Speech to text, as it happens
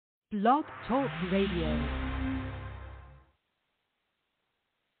Blog Talk Radio.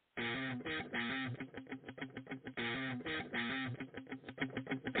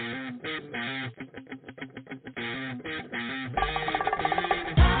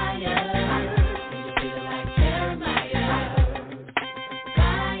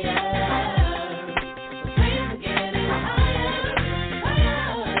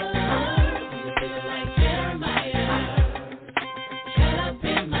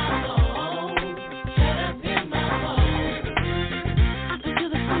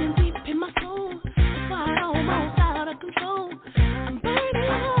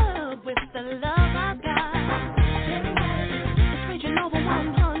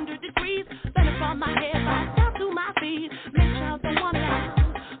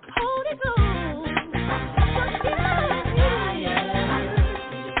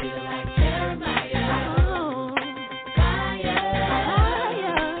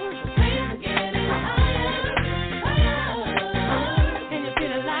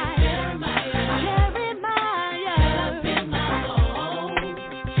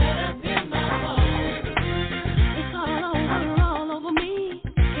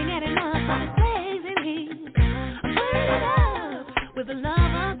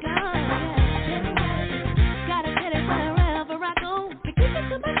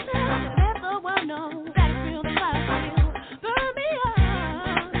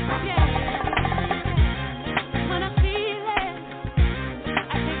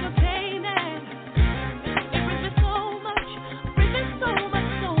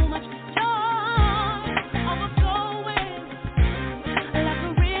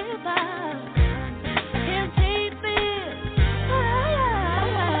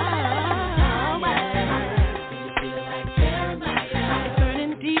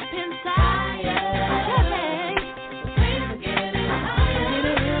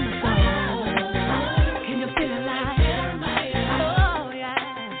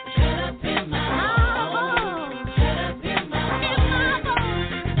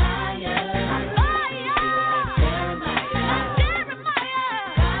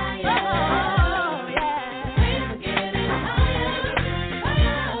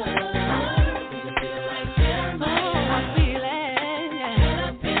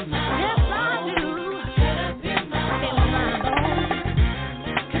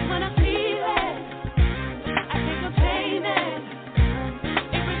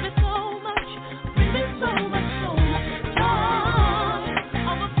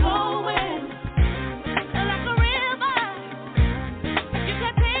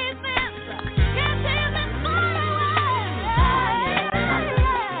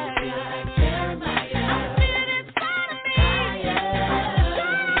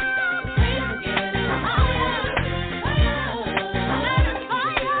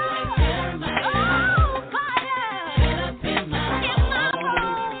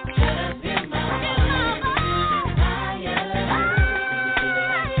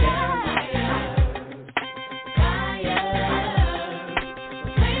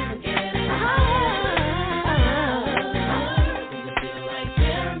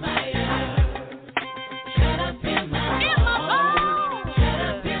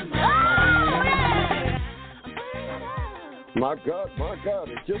 My God,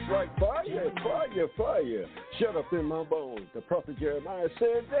 it's just like fire, fire, fire. Shut up in my bones. The prophet Jeremiah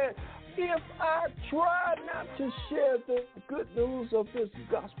said that if I try not to share the good news of this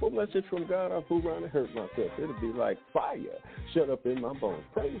gospel message from God, I'll fool around and hurt myself. It'll be like fire. Shut up in my bones.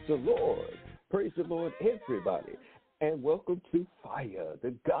 Praise the Lord. Praise the Lord, everybody. And welcome to Fire,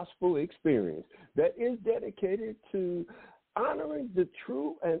 the gospel experience that is dedicated to honoring the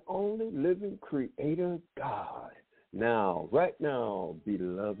true and only living creator God. Now, right now,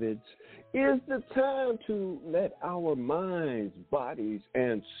 beloveds, is the time to let our minds, bodies,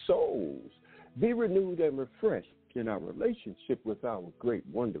 and souls be renewed and refreshed in our relationship with our great,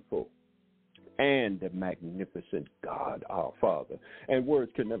 wonderful, and the magnificent God, our Father. And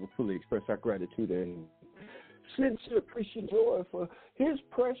words can never fully express our gratitude and sincere appreciation joy for his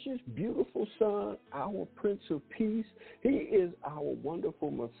precious, beautiful Son, our Prince of Peace. He is our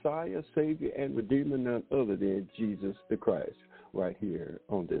wonderful Messiah, Savior, and Redeemer, none other than Jesus the Christ, right here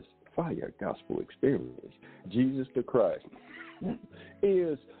on this Fire Gospel Experience. Jesus the Christ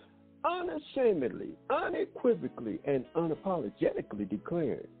is unashamedly, unequivocally, and unapologetically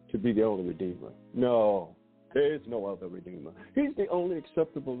declared to be the only Redeemer. No, there is no other Redeemer. He's the only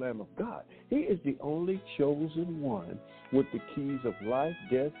acceptable Lamb of God. He is the only chosen one with the keys of life,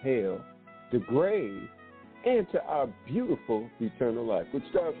 death, hell, the grave, and to our beautiful eternal life, which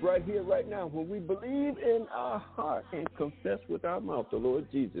starts right here, right now, when we believe in our heart and confess with our mouth the Lord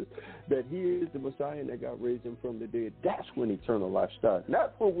Jesus, that he is the Messiah and that God raised him from the dead. That's when eternal life starts.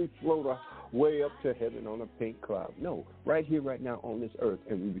 Not when we float our way up to heaven on a pink cloud. No, right here, right now on this earth,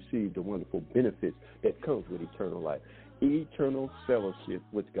 and we receive the wonderful benefits that comes with eternal life. Eternal fellowship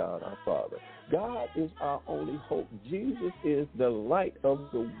with God our Father. God is our only hope. Jesus is the light of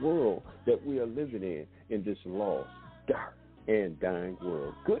the world that we are living in this lost, dark, and dying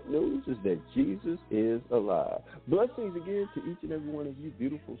world. Good news is that Jesus is alive. Blessings again to each and every one of you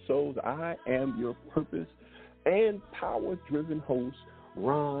beautiful souls. I am your purpose and power-driven host,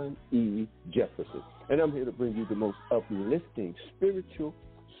 Ron E. Jefferson. And I'm here to bring you the most uplifting spiritual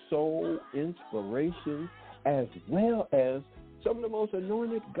soul inspiration, as well as some of the most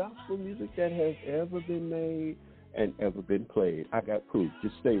anointed gospel music that has ever been made and ever been played. I got proof.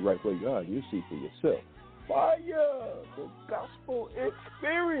 Just stay right where you are and you'll see for yourself. Fire, the gospel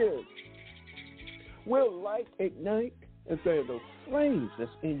experience will light, ignite, and fan those flames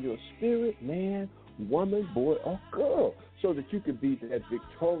that's in your spirit, man, woman, boy, or girl, so that you can be that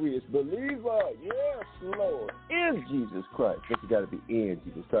victorious believer, yes, Lord, in Jesus Christ. But you got to be in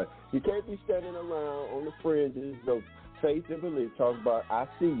Jesus Christ. You can't be standing around on the fringes of faith and belief talking about, I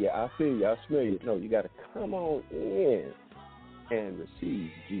see you, I feel you, I smell you. No, you got to come on in and receive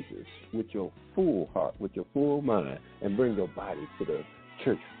Jesus with your full heart, with your full mind, and bring your body to the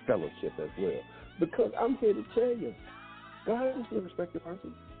church fellowship as well. Because I'm here to tell you, God is no respecter of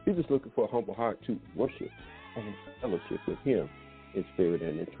person. He's just looking for a humble heart to worship and fellowship with him in spirit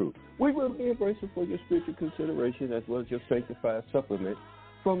and in truth. We will be embracing for your spiritual consideration as well as your sanctified supplement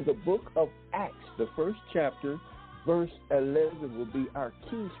from the book of Acts, the first chapter, verse 11 will be our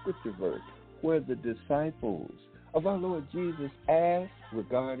key scripture verse, where the disciples of our Lord Jesus asked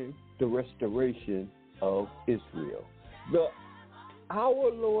regarding the restoration of Israel.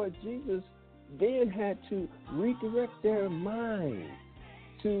 Our Lord Jesus then had to redirect their mind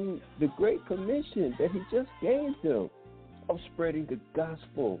to the great commission that he just gave them of spreading the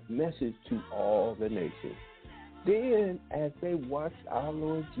gospel message to all the nations. Then, as they watched our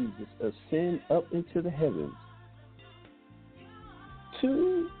Lord Jesus ascend up into the heavens,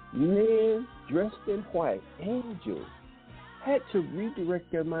 two men dressed in white, angels, had to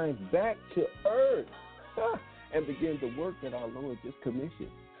redirect their minds back to earth and begin the work that our Lord just commissioned.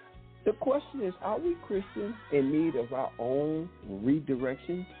 The question is, are we Christians in need of our own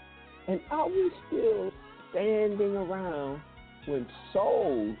redirection? And are we still standing around when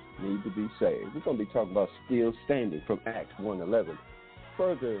souls need to be saved? We're going to be talking about still standing from Acts 1:11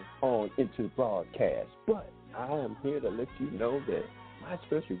 further on into the broadcast. But I am here to let you know that my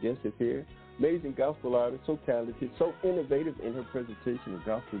special guest is here. Amazing gospel artist, so talented, so innovative in her presentation of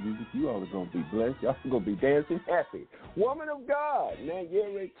gospel music. You all are going to be blessed. Y'all are going to be dancing happy. Woman of God,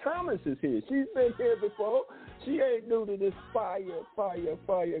 Nanyere Thomas is here. She's been here before. She ain't new to this fire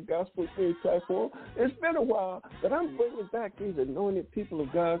gospel spirit platform. It's been a while, but I'm bringing back these anointed people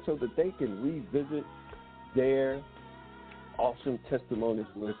of God so that they can revisit their awesome testimonies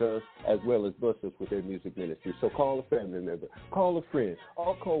with us, as well as bless us with their music ministry. So call a family member, call a friend,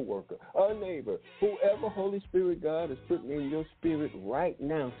 a co-worker, a neighbor, whoever Holy Spirit God is putting in your spirit right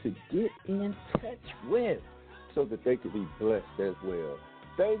now to get in touch with, so that they can be blessed as well.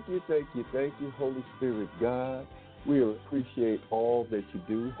 Thank you, Holy Spirit God. We appreciate all that you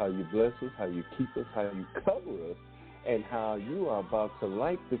do, how you bless us, how you keep us, how you cover us, and how you are about to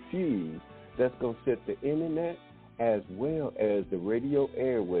light the fuse that's going to set the internet as well as the radio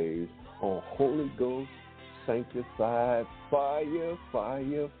airwaves on Holy Ghost sanctified fire.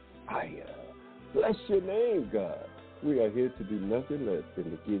 Bless your name, God. We are here to do nothing less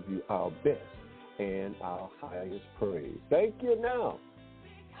than to give you our best and our highest praise. Thank you now.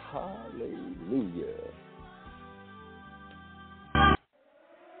 Hallelujah.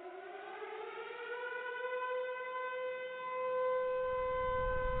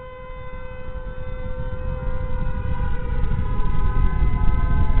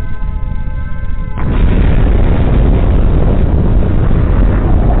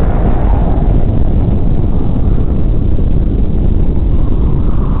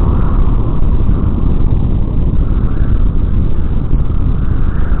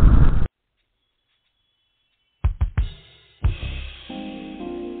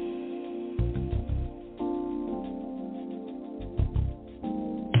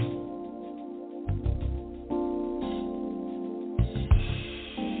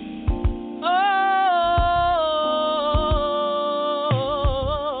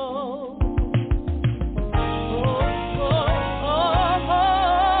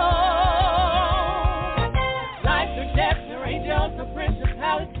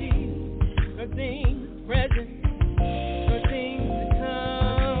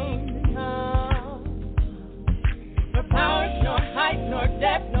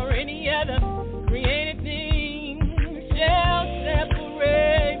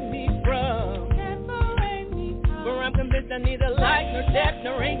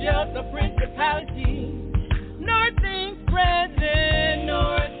 see, nor things present,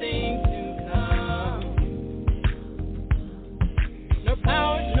 nor things to come. Nor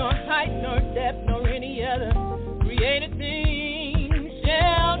power, nor height, nor depth, nor any other created thing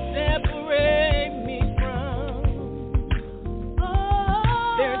shall separate me from.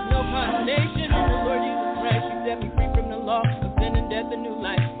 There is no condemnation in the Lord Jesus Christ. He set me free from the law of sin and death and new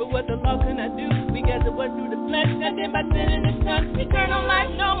life. But what the law could not do, we guess it was through the flesh, condemned by sin in His Son. Eternal life,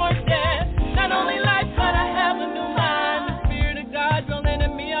 no more death. Not only life, but I have a new mind. The Spirit of God dwelling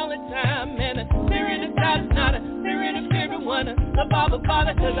in me all the time. And the Spirit of God is not a spirit of fear, but one of Abba,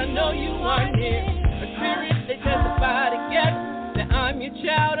 Father, because I know you are near. A spirit, they testify together that I'm your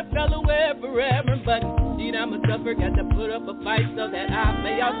child, a fellow forever. But indeed I'm a sufferer, got to put up a fight so that I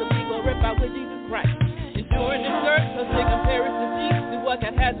may also be glorified with Jesus Christ. Enduring this earth, so sick comparison seeks to what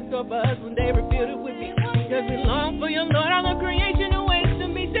God has in store for us when they revealed it with me. Because we long for your Lord, all of creation awaits to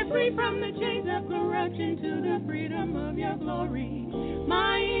be set free from the chains of corruption to the freedom of your glory.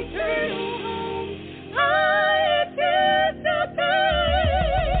 My eternal home, I anticipate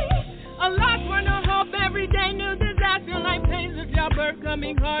a lot for no hope every day, new disaster, like pains of childbirth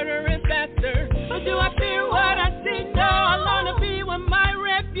coming harder and faster. But do I fear what I see? No, I long to be with my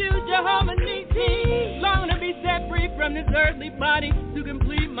refuge, Jehovah Nissi. Long to be set free from this earthly body to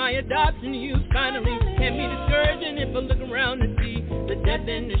complete my adoption. You finally can't be discouraging if I look around and see the death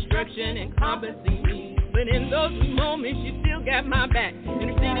and destruction encompassing me. But in those moments, you still got my back.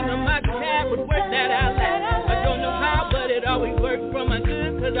 Interceding on my behalf with words that I lack. I don't know how, but it always works for my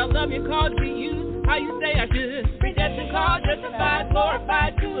good. Cause I love your cause to use how you say I should. Predestined, called, justified,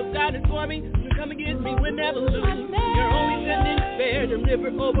 glorified. To have God is for me. You come against me, we'll never lose. You're only sending fair, deliver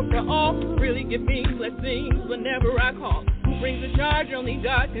over for all. Really give me blessings whenever I call. Who brings the charge? Only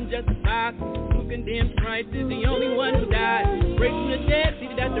God can justify. Who condemns Christ is the only one who died. Raised from the dead,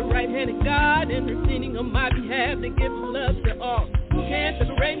 seated at the right hand of God. Interceding on my behalf to give love to all. Who can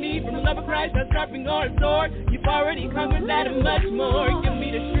separate me from the love of Christ? That's sharpening or a sword. You've already conquered that and much more. Give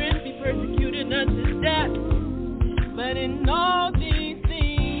me the strength, be persecuted unto death. But in all these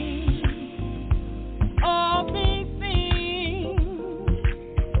things, all these things,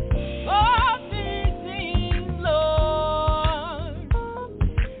 all these things, Lord,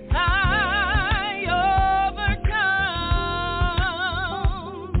 I overcome.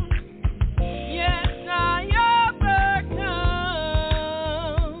 Yes, I overcome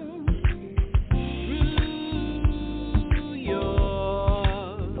through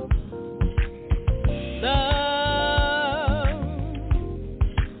your love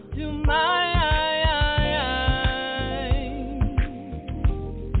to my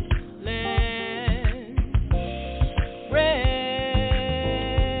land spread.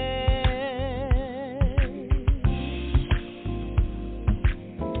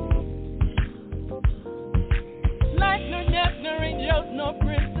 Life nor death, nor angels, nor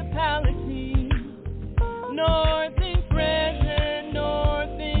principality, nor things present, nor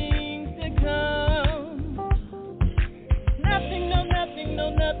things to come. Nothing, no nothing, no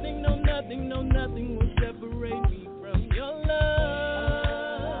nothing, no nothing, no nothing will separate me from your love.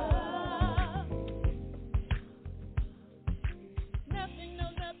 Nothing, no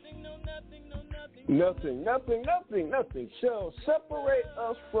nothing, no nothing, no nothing. Nothing shall separate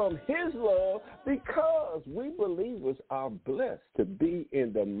us from His love, because we believers are blessed to be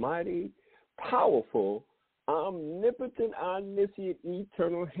in the mighty, powerful, omnipotent, omniscient,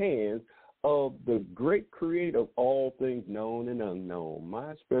 eternal hands of the great creator of all things known and unknown.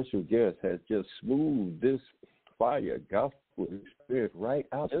 My special guest has just smoothed this fire gospel experience right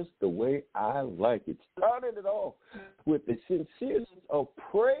out just the way I like it. Started it off with the sincerity of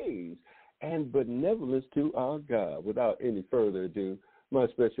praise and benevolence to our God. Without any further ado, my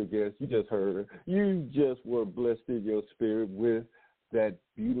special guest, you just heard her. You just were blessed in your spirit with that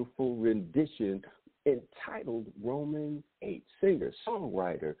beautiful rendition entitled Romans 8. Singer,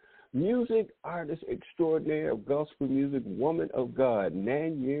 songwriter, music artist extraordinaire of gospel music, woman of God,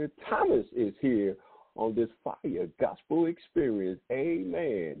 Nanya Thomas is here on this fire gospel experience.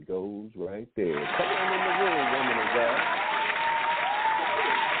 Amen. Goes right there. Come on in the room, woman of God.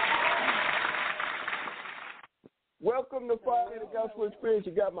 Welcome to Fire the Gospel Experience.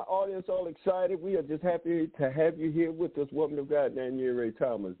 You got my audience all excited. We are just happy to have you here with us, woman of God, Nanya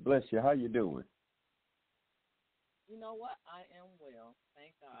Thomas. Bless you. How you doing? You know what? I am well.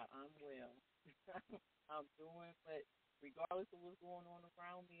 Thank God. I'm well. I'm doing, but regardless of what's going on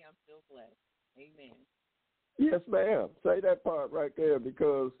around me, I'm still blessed. Amen. Yes, ma'am. Say that part right there,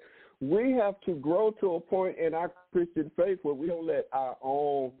 because we have to grow to a point in our Christian faith where we don't let our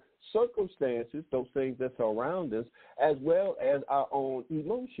own circumstances, those things that surround us, as well as our own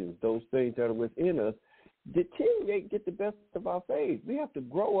emotions, those things that are within us, deteriorate, get the best of our faith. We have to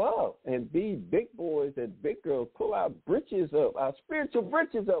grow up and be big boys and big girls, pull our britches up, our spiritual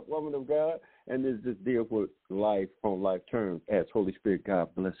britches up, woman of God, and just deal with life on life terms as Holy Spirit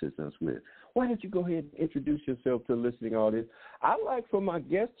God blesses us with. Why don't you go ahead and introduce yourself to the listening audience? I'd like for my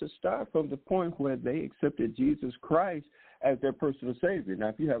guests to start from the point where they accepted Jesus Christ as their personal Savior. Now,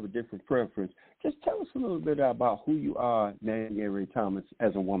 if you have a different preference, just tell us a little bit about who you are, Nanyeri Thomas,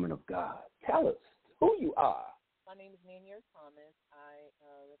 as a woman of God. Tell us who you are. My name is Nanyeri Thomas. I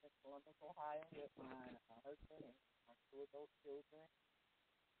live in Columbus, Ohio with my husband and my 2 adult children.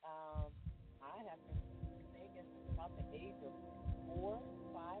 I have been singing since about the age of 4,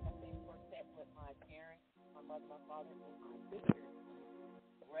 5. I sang quartet with my parents, my mother, my father, and my sister,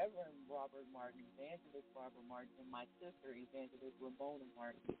 Reverend Robert Martin, Evangelist Robert Martin, and my sister, Evangelist Ramona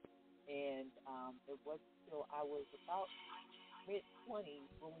Martin. And it wasn't until I was about mid-20s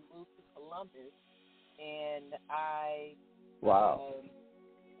when we moved to Columbus, and I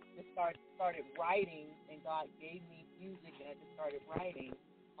just started writing, and God gave me music, and I just started writing.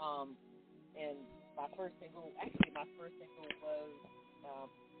 And my first single was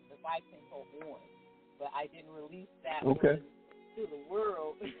the Bicentennial On, but I didn't release that one to the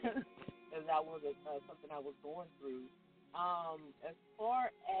world as that was something I was going through. As far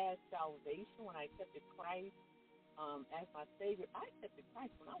as salvation, when I accepted Christ as my Savior, I accepted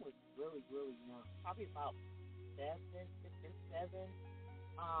Christ when I was really, really young, probably about 6 or 7.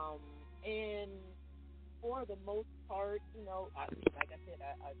 And for the most part, like I said,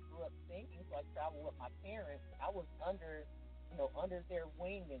 I grew up singing, so I traveled with my parents. I was under their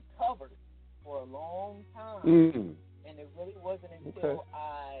wing and covered for a long time. And it really wasn't until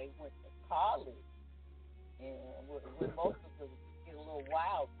I went to college and when most of us get a little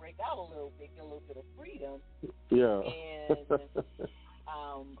wild, break out a little bit, get a little bit of freedom. Yeah. And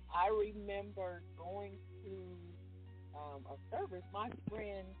I remember going to a service. My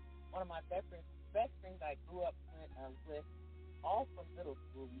friend, one of my best friends I grew up with, all from middle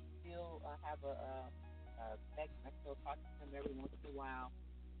school. We still have a connection. I still talk to him every once in a while.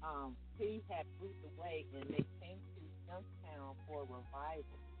 He had moved away, and they came to Youngstown for a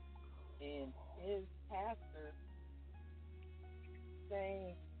revival. And his pastor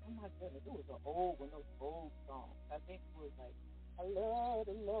sang, oh my goodness, it was one of those old songs. I think it was like, I love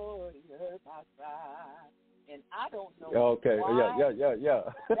the Lord, he heard my cry. And I don't know why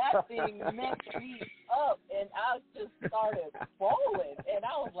that thing messed me up, and I just started bawling. And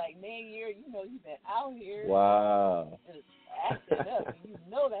I was like, man, you've been out here just acting up,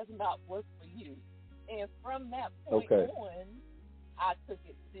 and that's not what's for you. And from that point on, I took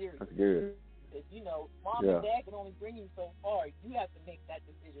it seriously. That's good. Because, mom and dad can only bring you so far. You have to make that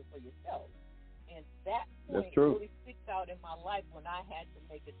decision for yourself. And that point really sticks out in my life when I had to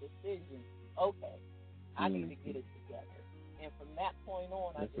make a decision. Okay, I need to get it together. And from that point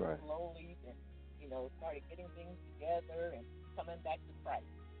on, I just slowly started getting things together and coming back to Christ.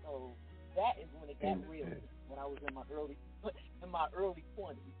 So that is when it got real, when I was in my early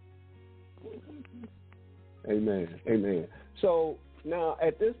 20s. Amen. So now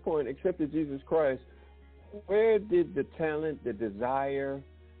at this point, accepted Jesus Christ, where did the talent, the desire,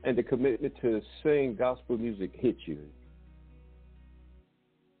 and the commitment to sing gospel music hit you?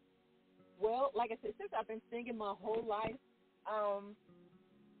 Well, like I said, since I've been singing my whole life,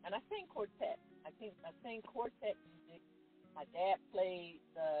 and I sing quartet. I sing quartet music. My dad played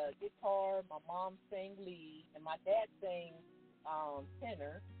the guitar. My mom sang lead, and my dad sang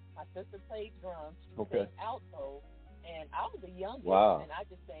tenor. My sister played drums. She sang alto, and I was the youngest, and I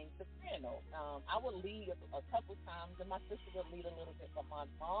just sang soprano. I would lead a couple times, and my sister would lead a little bit, but my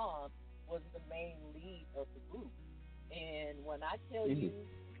mom was the main lead of the group. And when I tell you,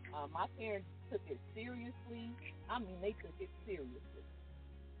 my parents took it seriously. I mean, they took it seriously.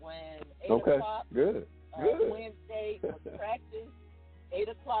 When 8 o'clock Wednesday was practice, 8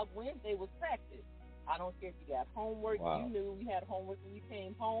 o'clock Wednesday was practice. I don't care if you got homework. You knew we had homework when you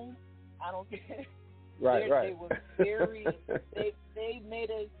came home. I don't care. Right. They were very, they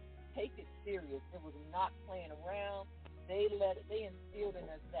made us take it serious. It was not playing around. They instilled in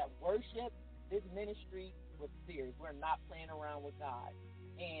us that worship, this ministry was serious. We're not playing around with God.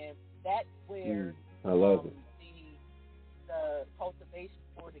 And that's where I love it. The cultivation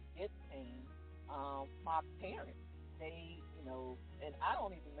for the gift came. My parents, they, and I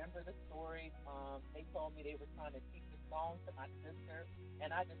don't even remember the story. They told me they were trying to teach a song to my sister,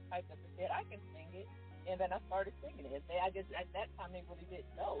 and I just typed up and said, I can sing it. And then I started singing it. And I guess at that time they really didn't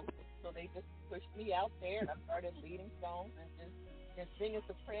know. So they just pushed me out there, and I started leading songs and just, been singing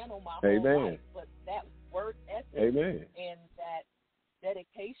soprano my Amen. whole life, but that work ethic Amen. and that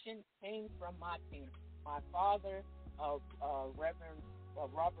dedication came from my parents. My father, Reverend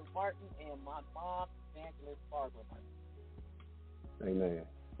Robert Martin, and my mom, Evangelist Barbara Martin. Amen.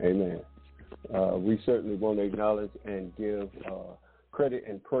 Amen. We certainly want to acknowledge and give credit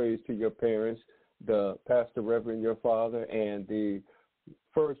and praise to your parents, the pastor, Reverend, your father, and the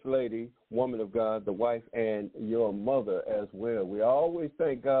First Lady, woman of God, the wife, and your mother as well. We always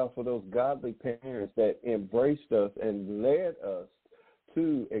thank God for those godly parents that embraced us and led us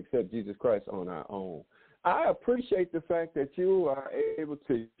to accept Jesus Christ on our own. I appreciate the fact that you are able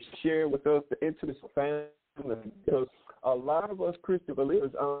to share with us the intimate family, because a lot of us Christian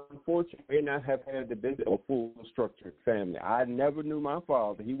believers, unfortunately, may not have had the benefit of a full structured family. I never knew my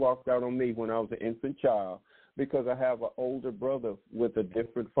father. He walked out on me when I was an infant child, because I have an older brother with a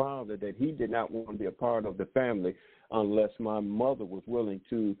different father that he did not want to be a part of the family unless my mother was willing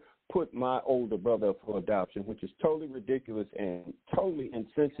to put my older brother up for adoption, which is totally ridiculous and totally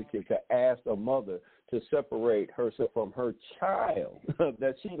insensitive to ask a mother to separate herself from her child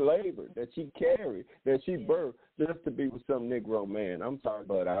that she labored, that she carried, that she birthed, just to be with some Negro man. I'm sorry,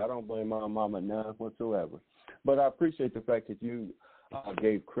 but I don't blame my mama none whatsoever. But I appreciate the fact that you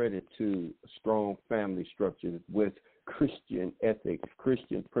gave credit to strong family structures with Christian ethics,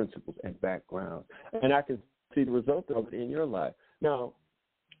 Christian principles, and backgrounds. And I can see the result of it in your life. Now,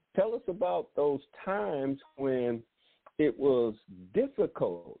 tell us about those times when it was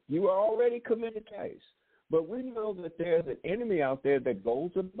difficult. You were already committed to Christ, but we know that there's an enemy out there that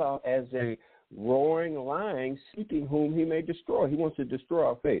goes about as a roaring lion, seeking whom he may destroy. He wants to destroy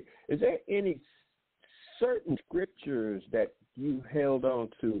our faith. Is there any certain scriptures that you held on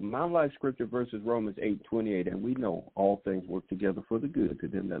to? My life scripture versus Romans 8:28, and we know all things work together for the good to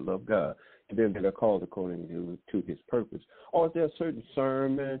them that love God, and them that are called according to his purpose. Or is there a certain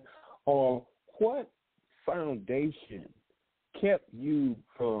sermon, or what foundation kept you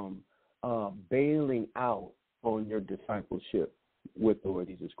from bailing out on your discipleship with the Lord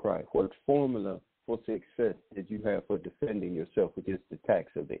Jesus Christ? What formula for success did you have for defending yourself against the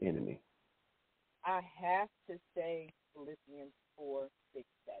attacks of the enemy? I have to say Philippians 4:6-7.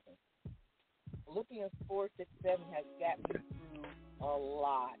 Philippians 4:6-7 has got me through a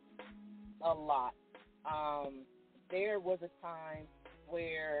lot. There was a time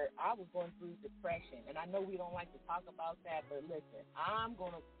where I was going through depression, and I know we don't like to talk about that, but listen, I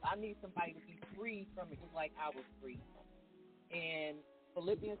need somebody to be free from it, just like I was free from it. And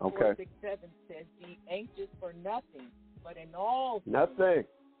Philippians 4:6-7 says, "Be anxious for nothing, but in all things,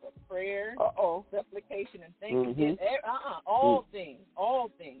 prayer, supplication, and thanksgiving. All things.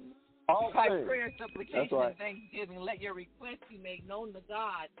 By prayer, supplication, and thanksgiving, let your requests be made known to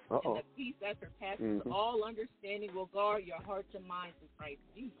God, and the peace that surpasses all understanding will guard your hearts and minds in Christ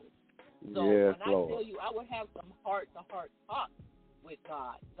Jesus." So when I tell you, I would have some heart-to-heart talk with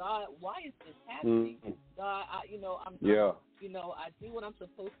God. God, why is this happening? God, I do what I'm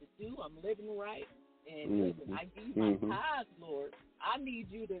supposed to do. I'm living right. And listen, I give you my tithes, Lord. I need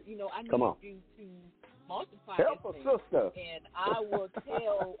you to, I need you to multiply help this a thing. sister. And I would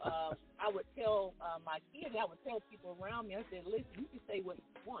tell, my kids, I would tell people around me, I said, listen, you can say what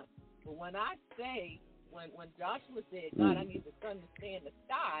you want, but when I say, when Joshua said, God, I need the sun to stay in the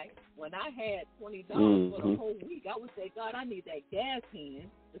sky, when I had $20 for the whole week, I would say, God, I need that gas hand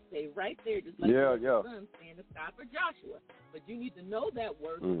to stay right there, just like the sun stay in the sky for Joshua. But you need to know that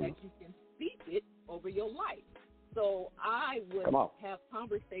word so that you can speak it over your life. So I would have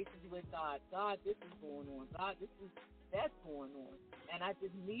conversations with God. God, this is going on. God, that's going on. And I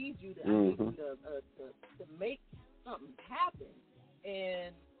just need you to, to make something happen.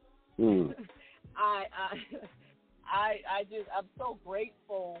 And I'm so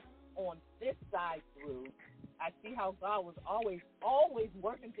grateful on this side through. I see how God was always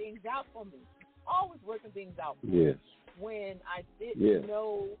working things out for me. Always working things out for me. When I didn't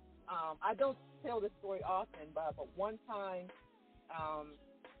know, I don't tell this story often, but one time,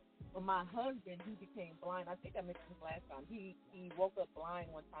 when my husband, he became blind. I think I mentioned this last time. He woke up blind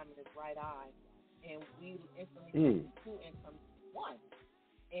one time in his right eye, and we instantly went from 2 incomes to 1.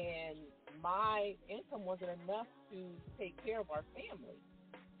 And my income wasn't enough to take care of our family.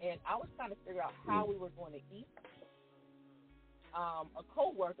 And I was trying to figure out how we were going to eat. A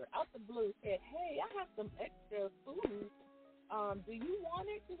coworker out the blue said, "Hey, I have some extra food. Do you want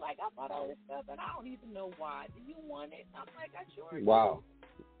it?" She's like, "I bought all this stuff, and I don't even know why. Do you want it?" I'm like, "I sure do." Wow.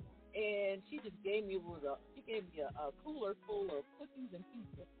 And she just gave me a cooler full of cookies and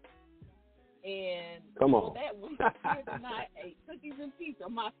pizza. And so that week, kids and I ate cookies and pizza,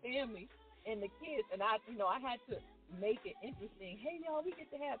 my family. and the kids, and I had to make it interesting. Hey, y'all, we get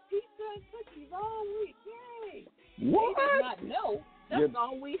to have pizza and cookies all week. Yay! What? They did not know that's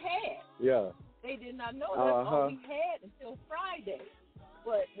all we had. Yeah. They did not know that's all we had until Friday.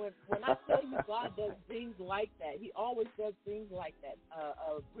 But when I tell you God does things like that, He always does things like that.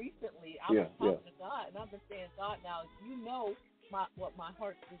 Recently, I was talking to God, and I've been saying, God, now you know what my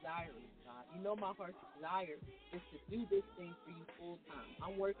heart's desire is, God. You know my heart's desire is to do this thing for you full time.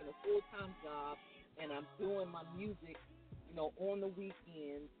 I'm working a full-time job, and I'm doing my music, on the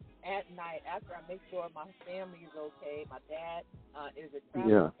weekends, at night, after I make sure my family is okay. My dad is a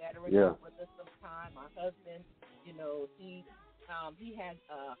traveling veteran with us sometime. My husband, he has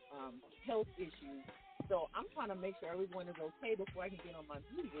health issues. So I'm trying to make sure everyone is okay before I can get on my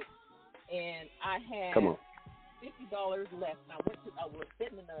music. And I had $50 left. And I was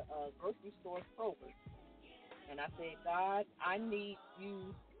sitting in a grocery store, Kroger, and I said, God, I need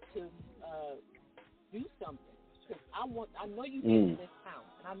you to do something. Because I know you gave me this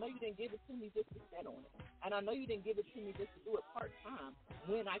talent, and I know you didn't give it to me just to sit on it. And I know you didn't give it to me just to do it part-time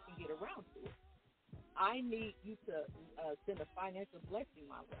when I can get around to it. I need you to send a financial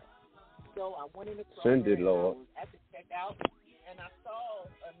blessing my way. So I went in the Kroger, send it, Lord. I was at the checkout, and I saw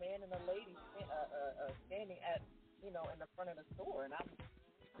a man and a lady standing at, in the front of the store, and I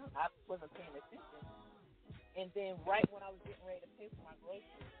wasn't paying attention. And then right when I was getting ready to pay for my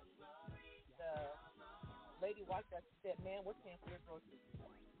groceries, the lady walked up and said, "Man, we're paying for your groceries."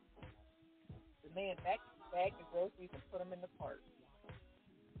 The man bagged the groceries and put them in the cart.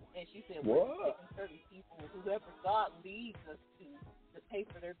 And she said, "We're taking certain people, whoever God leads us to pay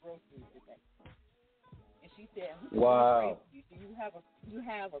for their groceries today." And she said, "Wow, do you have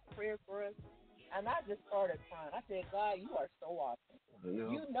a prayer for us?" And I just started crying. I said, "God, you are so awesome.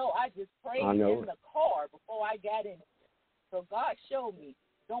 I just prayed in the car before I got in. So God showed me,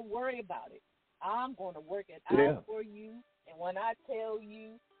 don't worry about it. I'm going to work it out for you. And when I tell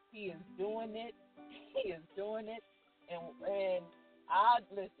you He is doing it, He is doing it. And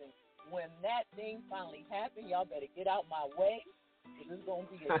listen, when that thing finally happened, y'all better get out my way, because it's going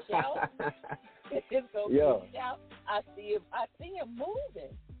to be a shout. It's going to be a shout. I see him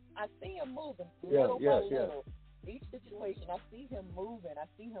moving. Little by little. Each situation, I see him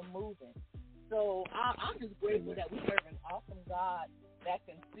moving. So I'm just grateful that we serve an awesome God that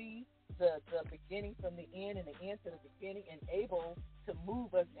can see the beginning from the end and the end to the beginning, and able to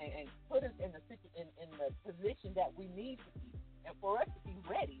move us and put us in the position that we need to be, and for us to be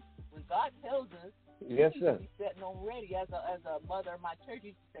ready. When God tells us, we need to be setting on ready. As a mother of my church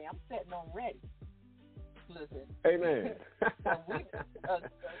used to say, I'm setting on ready. Listen. Amen.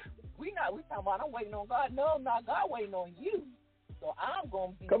 we talking about I'm waiting on God. No, not God waiting on you. So I'm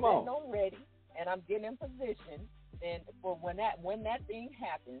going to be setting on ready, and I'm getting in position. And for when that thing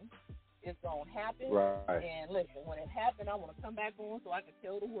happens, it's going to happen. Right. And listen, when it happens, I want to come back on so I can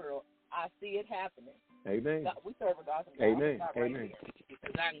tell the world I see it happening. Amen. God, we serve a God. Amen. Amen.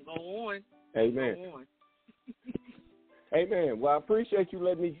 Because I can go on. Amen. Go on. Amen. Well, I appreciate you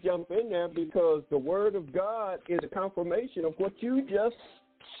letting me jump in there, because the Word of God is a confirmation of what you just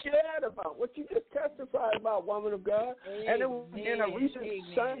shared about, what you just testified about, woman of God. Amen. And it was in a recent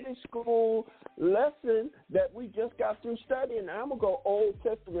Sunday school lesson that we just got through studying. And I'm going to go Old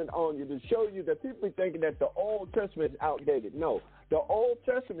Testament on you to show you that people are thinking that the Old Testament is outdated. No, the Old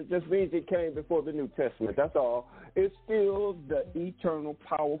Testament just means it came before the New Testament. That's all. It's still the eternal,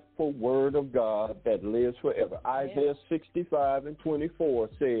 powerful Word of God that lives forever. Amen. Isaiah 65:24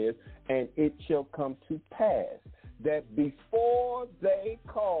 says, "And it shall come to pass that before they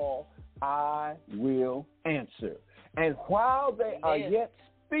call, I will answer. And while they are yet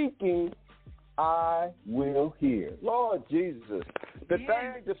speaking, I will hear." Lord Jesus, the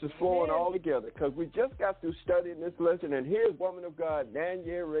thing just is flowing all together, because we just got through studying this lesson, and here's woman of God,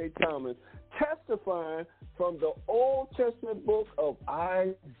 Danielle Ray Thomas, testifying from the Old Testament book of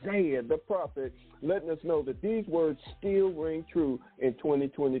Isaiah, the prophet, letting us know that these words still ring true in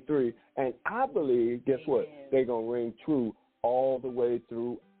 2023. And I believe, guess what? They're going to ring true all the way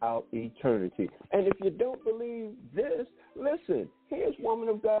throughout eternity. And if you don't believe this, listen, here's woman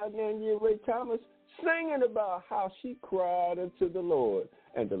of God, Danielle Ray Thomas, singing about how she cried unto the Lord,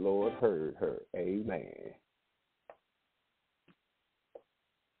 and the Lord heard her. Amen.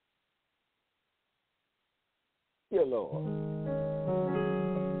 Yeah, Lord.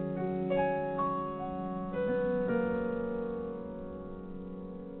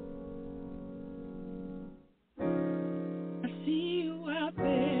 I see you out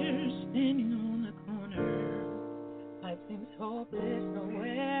there standing on the corner. Life seems hopeless,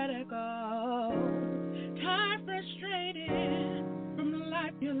 nowhere to go. Tired, frustrated from the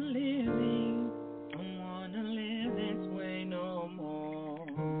life you're living.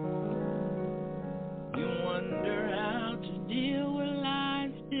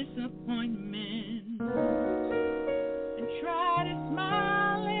 disappointment and try to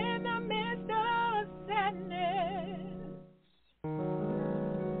smile in the midst of sadness.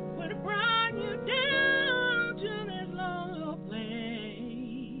 Would have brought you down to this low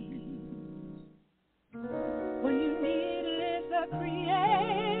place. What you need is the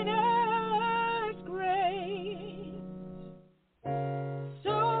Creator's grace.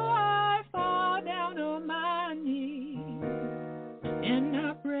 So I fall down on my knees and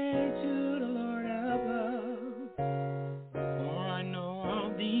I pray to the Lord above. For I know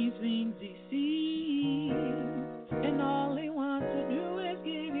all these things He sees, and all He wants to do is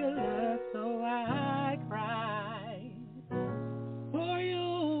give you love. So I cry for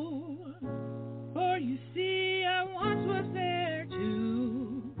you. For you see, I once was there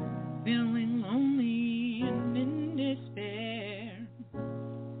too, feeling lonely and in despair,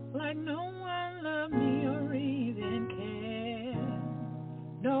 like no one loved me or even cared.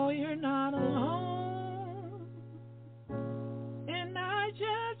 No, you're not alone, and I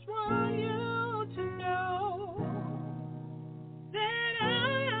just want you to know that I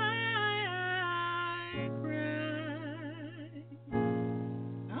cry.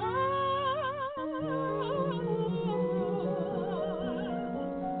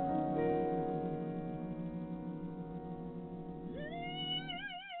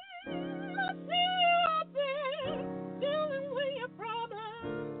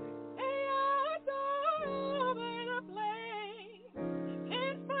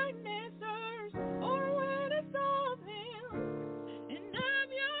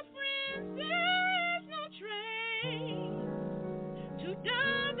 To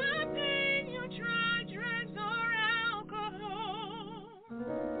die the pain you try drugs or alcohol,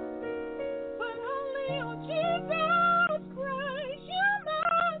 but only on Jesus Christ you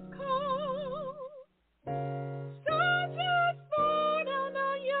must call. So just fall down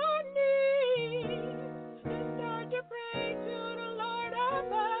on your knees and start to pray to the Lord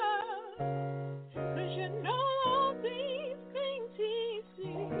above, 'cause you know all these things He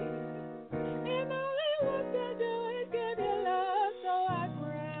sees, and all He wants to do is give you love. So I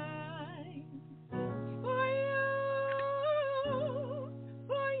cry for you,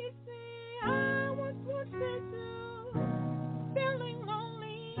 for you see, I once was there too, feeling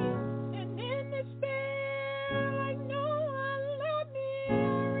lonely and in despair, like no one loved me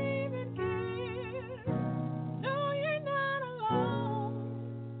or even cared. No, you're not alone,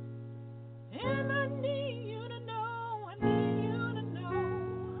 and I need you to know, I need you to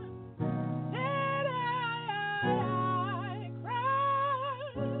know that I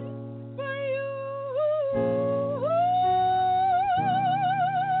cry for you.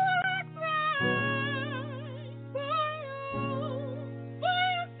 I cry for you. For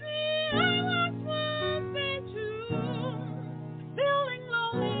you see, I once was there too, feeling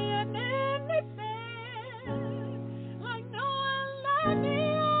lonely and in despair, like no one loved me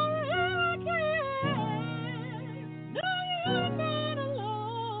or ever cared. No, you're not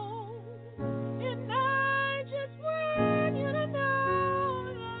alone, and I just want you to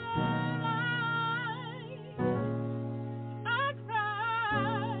know that I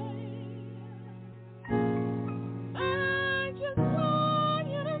cry. I just want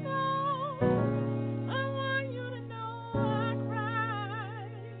you to know, I want you to know I cry.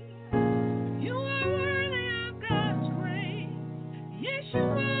 You are worthy of God's grace. Yes, you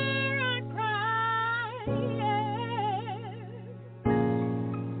are. I cry. Yes.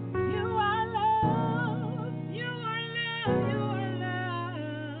 You are love. You are love. You are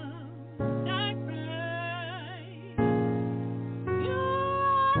love. I cry. You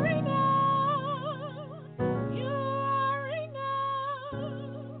are enough. You are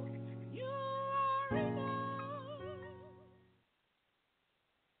enough. You are enough.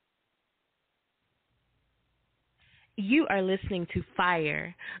 You are listening to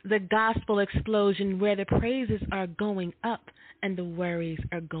Fire, the gospel explosion where the praises are going up and the worries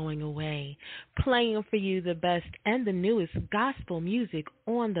are going away. Playing for you the best and the newest gospel music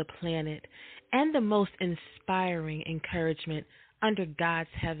on the planet and the most inspiring encouragement under God's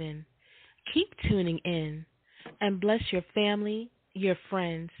heaven. Keep tuning in and bless your family, your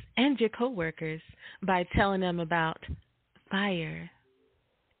friends, and your coworkers by telling them about Fire.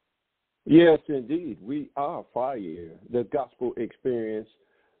 Yes, indeed. We are Fire, the Gospel Experience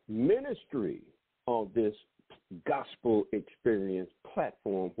Ministry on this Gospel Experience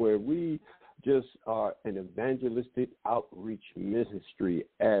platform where we just are an evangelistic outreach ministry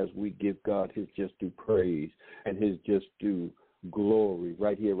as we give God His just due praise and His just due glory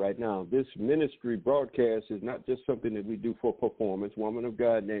right here, right now. This ministry broadcast is not just something that we do for performance. Woman of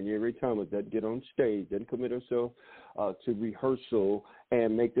God, Nanyeri Thomas, that get on stage and commit herself to rehearsal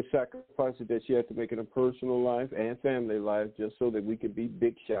and make the sacrifices that she has to make in her personal life and family life just so that we can be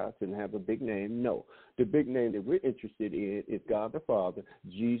big shots and have a big name. No, the big name that we're interested in is God the Father,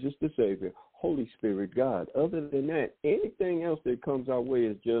 Jesus the Savior, Holy Spirit, God. Other than that, anything else that comes our way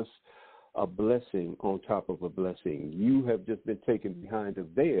is just a blessing on top of a blessing. You have just been taken behind the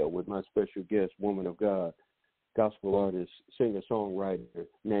veil with my special guest, woman of God, gospel artist, singer, songwriter,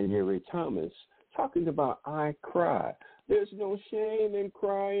 Nanyeri Thomas, talking about I Cry. There's no shame in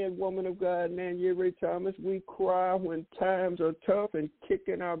crying, woman of God, Nanyeri Thomas. We cry when times are tough and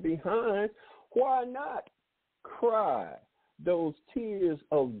kicking our behind. Why not cry those tears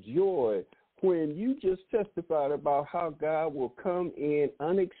of joy when you just testified about how God will come in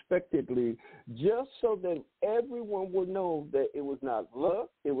unexpectedly just so that everyone will know that it was not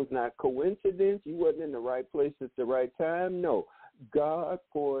luck, it was not coincidence, you wasn't in the right place at the right time. No, God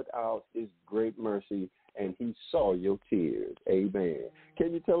poured out his great mercy and he saw your tears. Amen.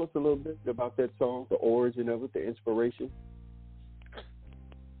 Can you tell us a little bit about that song, the origin of it, the inspiration?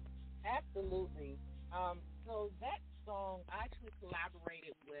 Absolutely. So that song, I actually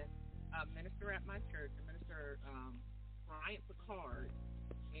collaborated with a minister at my church, a minister, Bryant Picard,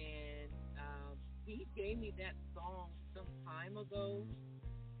 and he gave me that song some time ago,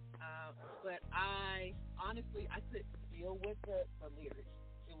 but I couldn't deal with the lyrics.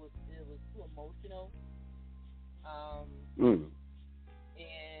 It was too emotional,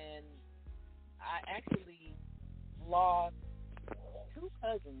 and I actually lost two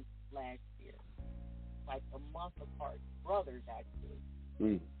cousins last year, like a month apart, brothers actually.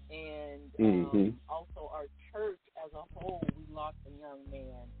 And also our church as a whole, we lost a young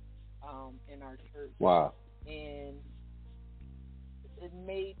man in our church. Wow. And it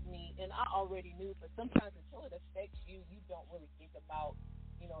made me, and I already knew, but sometimes until it affects you, you don't really think about,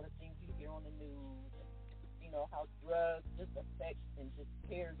 the things you hear on the news, and, how drugs just affect and just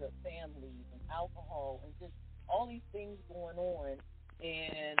tears up families, and alcohol, and just all these things going on.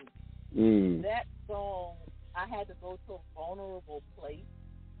 And that song, I had to go to a vulnerable place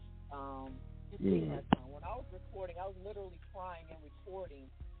to sing that song. When I was recording, I was literally crying and recording,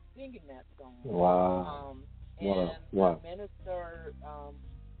 singing that song. Wow. And the minister,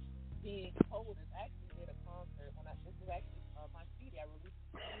 he told us, actually did a concert. This was actually my CD. I released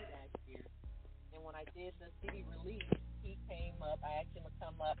a CD last year. And when I did the CD release, he came up. I asked him to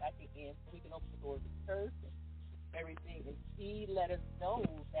come up at the end so we can open the doors of the church and everything. And he let us know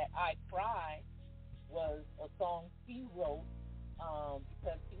that I Cry was a song he wrote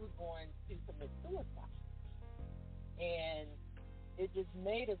because he was going to commit suicide. And it just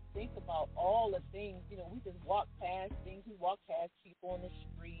made us think about all the things, we just walk past things. We walk past people on the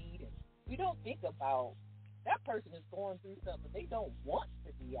street, and we don't think about that person is going through something. They don't want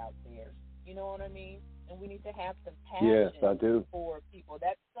to be out there. You know what I mean? And we need to have compassion for people.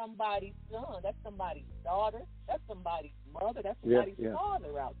 That's somebody's son. That's somebody's daughter. That's somebody's mother. That's somebody's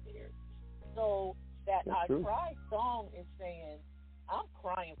father out there. So that I Cry song is saying, I'm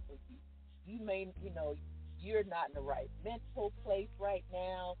crying for you. You may, you're not in the right mental place right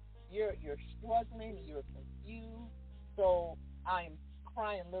now. You're struggling. You're confused. So I'm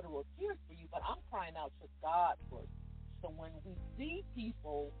crying literal tears for you, but I'm crying out to God for you. So when we see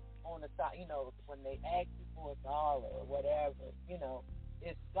people on the side, when they ask you for $1 or whatever,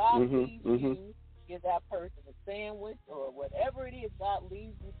 if God leads you, give that person a sandwich or whatever it is God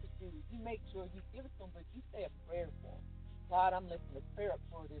leads you to do, you make sure you give it to them, but you say a prayer for them. God, I'm lifting a prayer up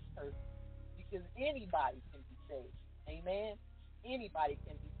for this person, because anybody can be saved. Amen? Anybody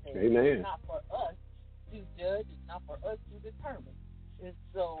can be saved. Amen. It's not for us to judge. It's not for us to determine. And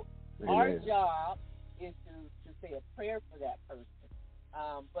so our job is to say a prayer for that person.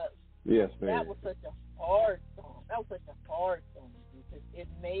 But that was such a hard song. That was such a hard song because it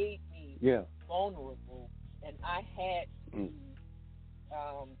made me vulnerable, and I had to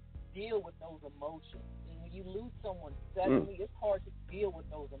deal with those emotions. And when you lose someone suddenly, it's hard to deal with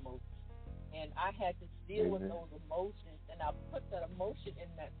those emotions. And I had to deal with those emotions, and I put that emotion in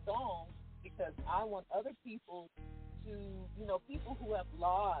that song because I want other people to, people who have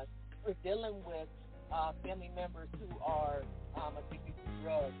lost or dealing with family members who are addicted to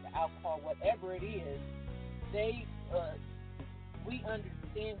drugs, to alcohol, whatever it is, we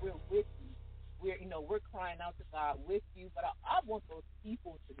understand we're with you. We're crying out to God with you, but I want those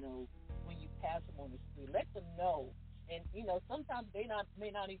people to know when you pass them on the street. Let them know. And, sometimes they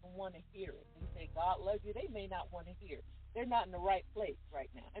may not even want to hear it. You say God loves you, they may not want to hear it. They're not in the right place right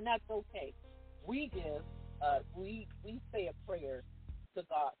now, and that's okay. We give we say a prayer to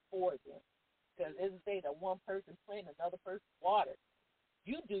God for them. Because it doesn't say that one person plant, another person water.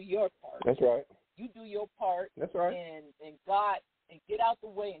 You do your part. That's right. You do your part. That's right. And God, and get out the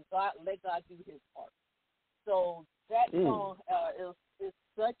way, and let God do His part. So that song is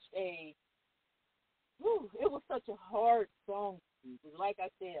such a, it was such a hard song. Like I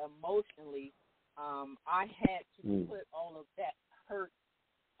said, emotionally, I had to put all of that hurt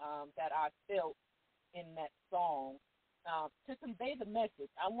that I felt in that song to convey the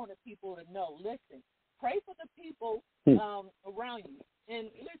message. I wanted people to know, listen, pray for the people around you. And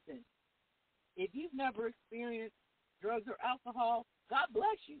listen, if you've never experienced drugs or alcohol, God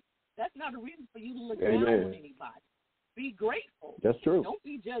bless you. That's not a reason for you to look down on anybody. Be grateful. That's true. Don't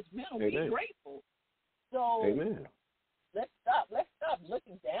be judgmental. Be grateful. So let's stop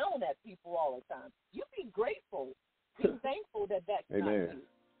looking down at people all the time. You be grateful. Be thankful that that's not you.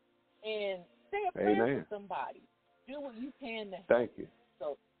 And say a prayer for somebody. Do what you can to help. Thank you.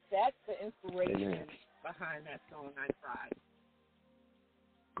 So that's the inspiration behind that song, I Cried.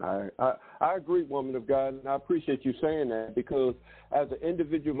 I agree, woman of God, and I appreciate you saying that, because as an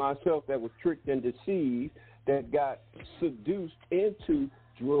individual myself that was tricked and deceived, that got seduced into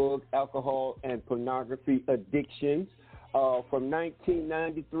drug, alcohol, and pornography addictions, from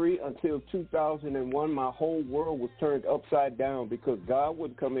 1993 until 2001, my whole world was turned upside down because God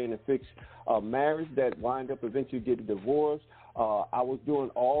wouldn't come in and fix a marriage that wind up eventually getting divorced. I was doing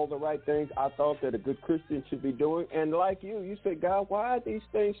all the right things I thought that a good Christian should be doing. And like you said, God, why are these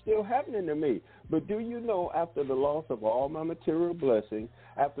things still happening to me? But do you know, after the loss of all my material blessings,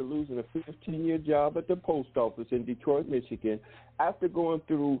 after losing a 15-year job at the post office in Detroit, Michigan, after going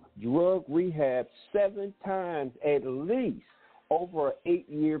through drug rehab 7 times at least over an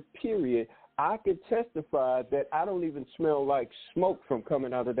 8-year period, I can testify that I don't even smell like smoke from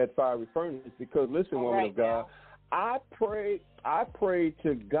coming out of that fiery furnace, because, listen, woman of God, I prayed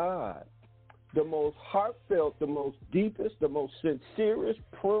to God the most heartfelt, the most deepest, the most sincerest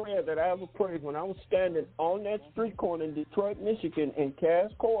prayer that I ever prayed when I was standing on that street corner in Detroit, Michigan, in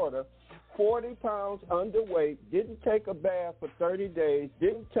Cass Quarter, 40 pounds underweight, didn't take a bath for 30 days,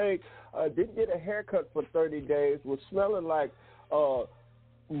 didn't get a haircut for 30 days, was smelling like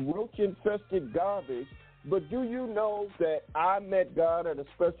roach-infested garbage. But do you know that I met God at a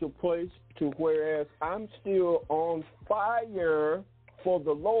special place, to whereas I'm still on fire for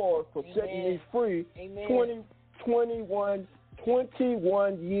the Lord for setting me free 21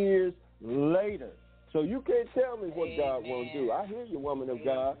 years later. So you can't tell me what God won't do. I hear you, woman of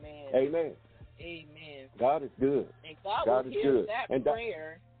God. Amen. Amen. God is good. And God will hear that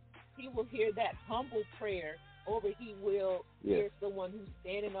prayer. He will hear that humble prayer, or He will hear someone who's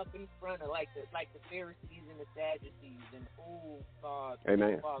standing up in front of, like the Pharisees and the Sadducees, and God,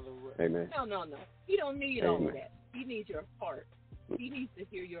 Amen. Father. Amen. No. He don't need all of that. He needs your heart. He needs to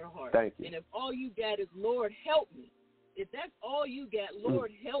hear your heart. Thank you. And if all you got is, Lord, help me, if that's all you got,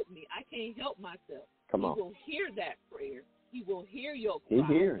 Lord, help me, I can't help myself. He will hear that prayer. He will hear your cry.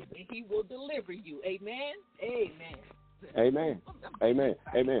 He hears. And He will deliver you. Amen. Amen. Amen. Amen.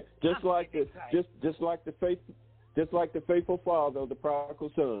 Amen. Just like the faithful father of the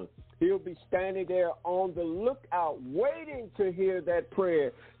prodigal son, He'll be standing there on the lookout, waiting to hear that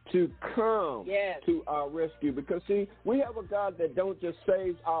prayer to come to our rescue. Because, see, we have a God that don't just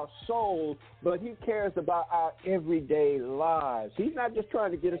save our souls, but He cares about our everyday lives. He's not just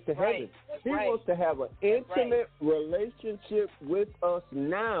trying to get us to heaven. He wants to have an intimate relationship with us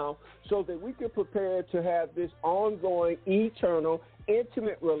now, so that we can prepare to have this ongoing, eternal,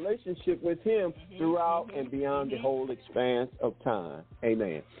 intimate relationship with Him throughout and beyond the whole expanse of time.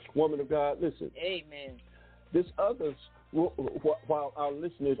 Amen. Woman of God, listen. Amen. This others, while our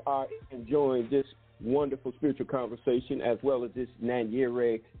listeners are enjoying this wonderful spiritual conversation, as well as this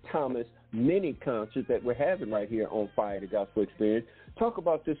Nanyere Thomas mini concert that we're having right here on Fire the Gospel Experience, talk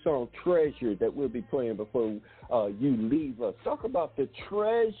about this song Treasure that we'll be playing before you leave us. Talk about the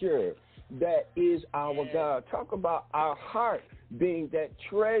treasure that is our God. Talk about our heart being that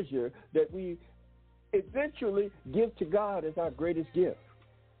treasure that we eventually give to God as our greatest gift.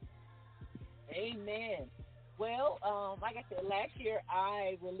 Amen. Well, like I said, last year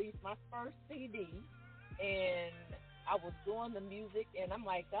I released my first CD, and I was doing the music, and I'm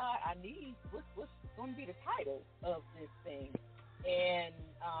like, God, I need, what's going to be the title of this thing? And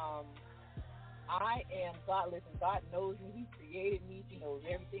I am God. Listen, God knows me. He created me. He knows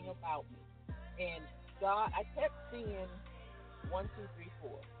everything about me. And God, I kept singing 1, 2, 3,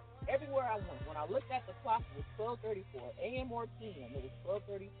 4. Everywhere I went, when I looked at the clock, it was 12:34, a.m. or p.m. It was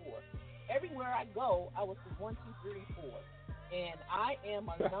 12:34. Everywhere I go, I was 1, 2, 3, 4. and I am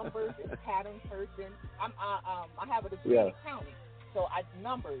a numbers and pattern person. I have a degree in accounting, so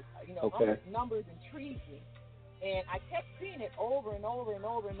numbers intrigue me. And I kept seeing it over and over and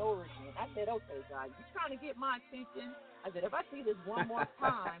over and over again. I said, okay, God, you're trying to get my attention. I said, if I see this one more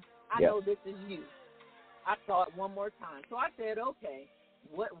time, I know this is you. I saw it one more time. So I said, okay,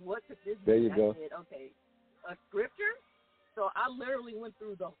 what could this be? There you go. I said, okay, a scripture? So I literally went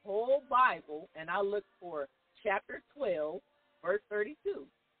through the whole Bible, and I looked for chapter 12, verse 32.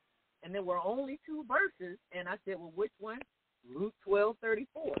 And there were only 2 verses, and I said, well, which one? Luke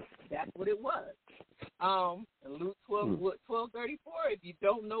 12:34. That's what it was. Luke 12:34. If you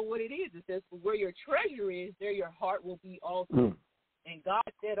don't know what it says, "For where your treasure is, there your heart will be also." And God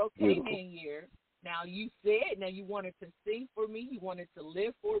said, "Okay, man, now you said, now you wanted to sing for me, you wanted to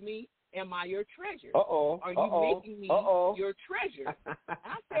live for me. Am I your treasure? Are you making me your treasure?"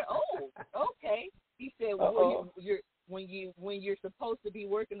 I said, "Oh, okay." He said, "Well, when you're supposed to be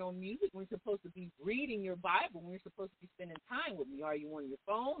working on music, when you're supposed to be reading your Bible, when you're supposed to be spending time with me, are you on your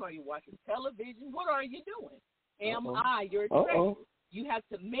phone? Are you watching television? What are you doing? Am I your treasure? You have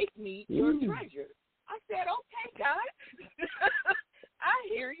to make me your treasure." I said, "Okay, God, I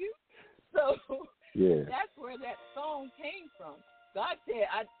hear you." So that's where that song came from. God said,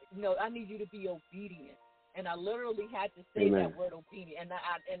 I need you to be obedient. And I literally had to say that word obedient.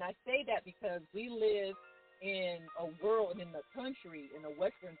 And I say that because we live in a world, in the country, in a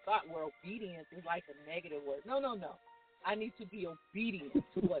Western thought where obedience is like a negative word. No. I need to be obedient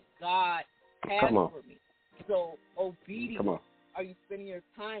to what God has for me. So obedience. Are you spending your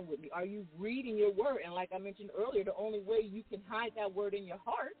time with me? Are you reading your word? And like I mentioned earlier, the only way you can hide that word in your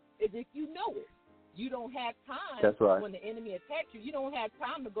heart is if you know it. You don't have time when the enemy attacks you. You don't have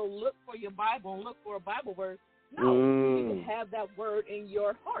time to go look for your Bible and look for a Bible verse. No, you can have that word in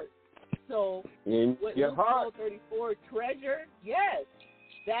your heart. So in your Luke heart, 12:34, treasure, yes,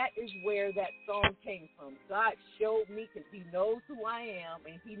 that is where that song came from. God showed me because He knows who I am,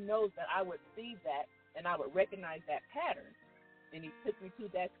 and He knows that I would see that and I would recognize that pattern. And He took me to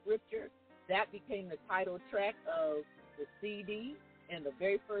that scripture. That became the title track of the CD. And the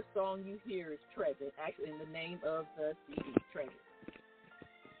very first song you hear is Treasure, actually in the name of the CD, Treasure.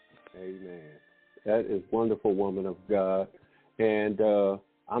 Amen. That is wonderful, woman of God. And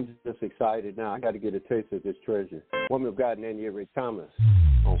I'm just excited now. I got to get a taste of this treasure. Woman of God, Nanny Ray Thomas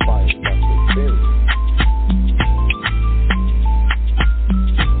on Fire.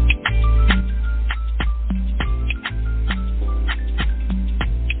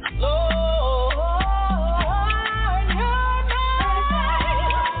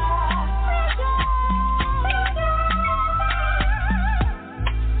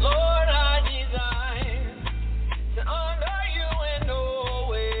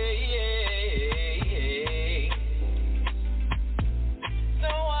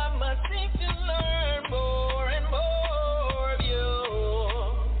 To learn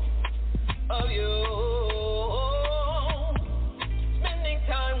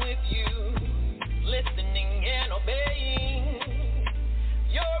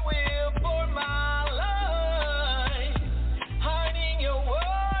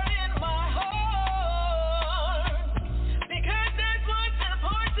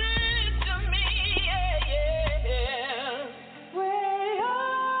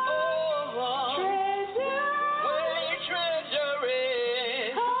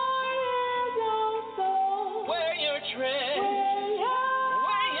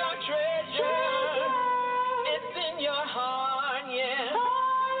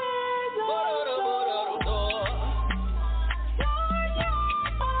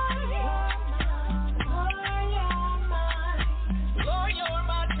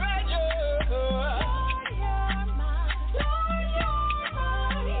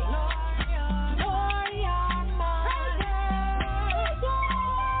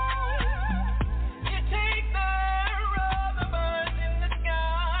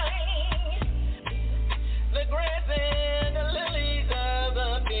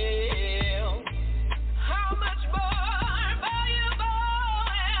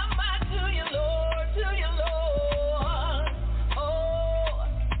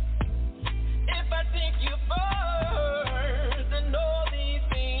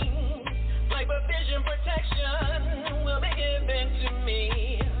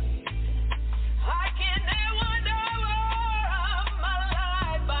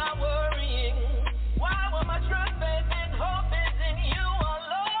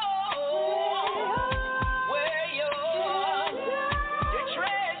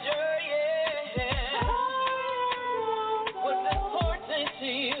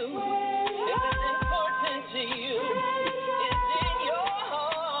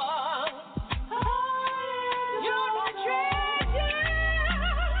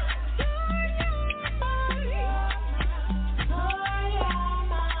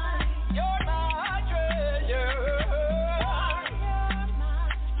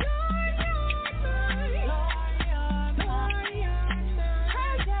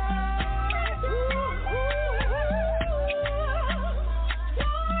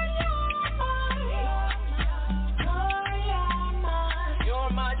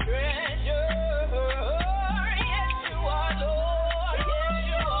are my treasure. Yes, you are, Lord. Yes,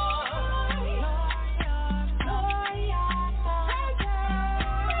 you are.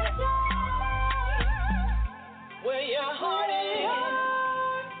 Where your heart is,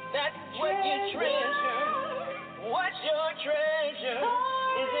 that's what you treasure. What's your treasure?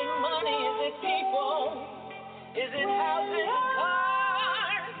 Is it money? Is it people? Is it houses, cars?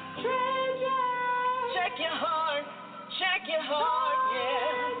 Check your heart, yeah.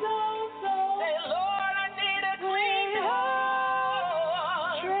 Say, Lord, I need a clean heart.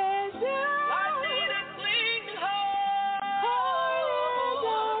 I need a clean heart.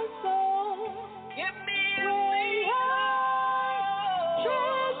 Give me a clean heart.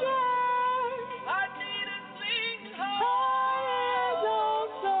 I need a clean heart.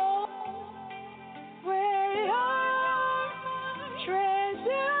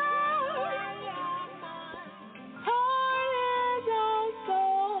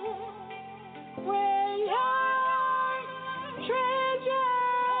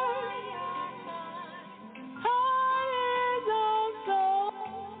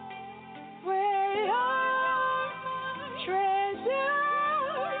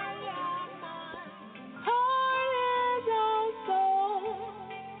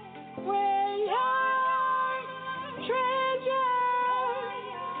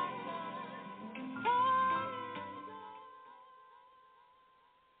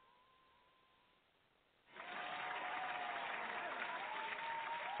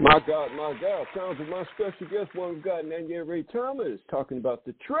 My God, sounds of my special guest, one we've got, Nanya Ray Thomas, talking about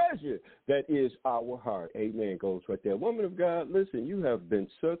the treasure that is our heart. Amen. Goes right there. Woman of God, listen, you have been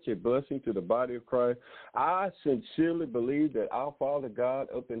such a blessing to the body of Christ. I sincerely believe that our Father God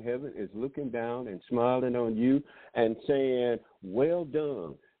up in heaven is looking down and smiling on you and saying, well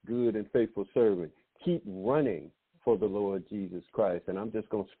done, good and faithful servant. Keep running for the Lord Jesus Christ. And I'm just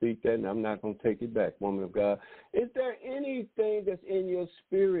going to speak that, and I'm not going to take it back, woman of God. Is there anything that's in your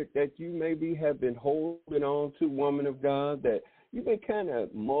spirit that you maybe have been holding on to, woman of God, that you've been kind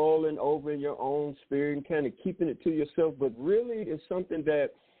of mulling over in your own spirit and kind of keeping it to yourself, but really it's something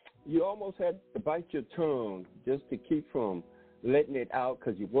that you almost had to bite your tongue just to keep from letting it out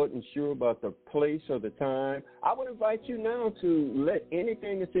because you wasn't sure about the place or the time? I would invite you now to let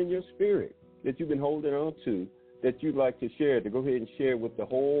anything that's in your spirit that you've been holding on to that you'd like to share, to go ahead and share with the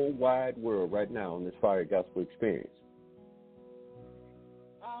whole wide world right now on this Fire Gospel Experience.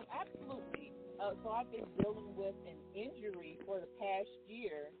 Absolutely. So I've been dealing with an injury for the past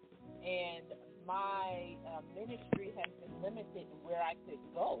year, and my ministry has been limited in where I could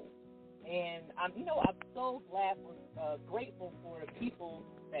go. And I'm so glad, grateful for the people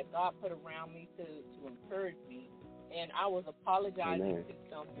that God put around me to encourage me. And I was apologizing to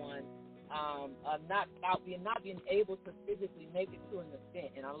someone not being able to physically make it to an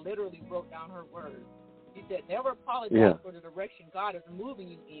event, and I literally wrote down her words. She said, never apologize for the direction God is moving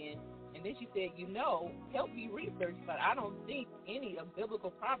you in. And then she said, help me research, but I don't think any of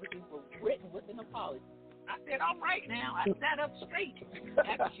biblical prophecies were written with an apology. I said, all right now. I sat up straight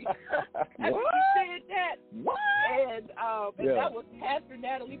after she said that. What? And that was Pastor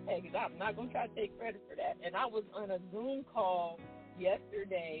Natalie Peggins. I'm not going to try to take credit for that. And I was on a Zoom call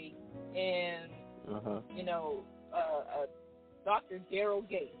yesterday, and Dr. Daryl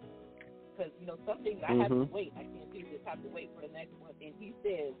Gates, because some things I have to wait. I can't do this. I have to wait for the next one. And he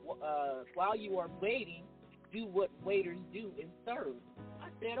says, while you are waiting, do what waiters do and serve. I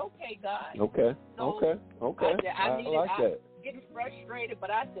said, okay, God. Okay. So Okay. I like that. I'm getting frustrated, but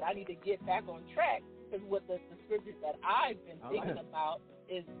I said I need to get back on track, because what the scriptures that I've been thinking about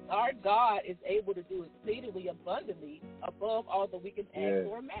is our God is able to do exceedingly abundantly above all that we can ask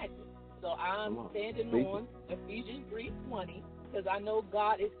or imagine. So I'm standing on Ephesians 3:20, because I know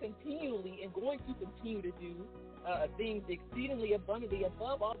God is continually and going to continue to do things exceedingly abundantly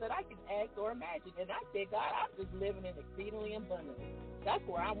above all that I can ask or imagine. And I said, God, I'm just living in exceedingly abundantly. That's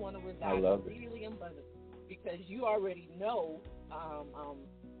where I want to reside, exceedingly abundantly, because you already know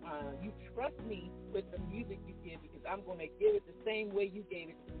you trust me with the music you give, because I'm going to give it the same way you gave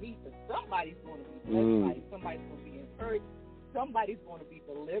it to me. So somebody's going to be blessed, somebody's going to be encouraged, somebody's going to be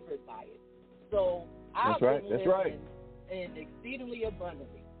delivered by it. So I've been living in exceedingly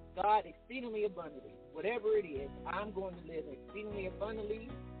abundantly. God, exceedingly abundantly. Whatever it is, I'm going to live exceedingly abundantly.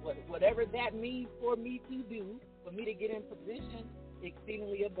 Whatever that means for me to do, for me to get in position,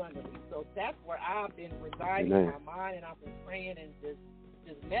 exceedingly abundantly. So that's where I've been residing in my mind, and I've been praying and just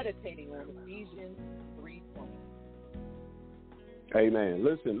meditating on Ephesians 3:20. Amen.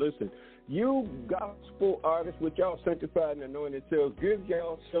 Listen. You gospel artists with y'all sanctified and anointed selves gives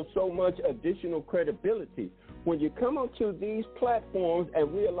y'all so much additional credibility. When you come onto these platforms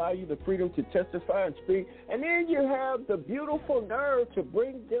and we allow you the freedom to testify and speak, and then you have the beautiful nerve to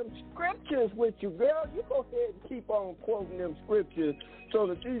bring them scriptures with you, girl, you go ahead and keep on quoting them scriptures so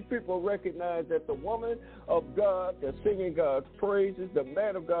that these people recognize that the woman of God that's singing God's praises, the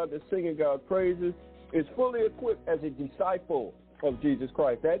man of God that's singing God's praises, is fully equipped as a disciple of Jesus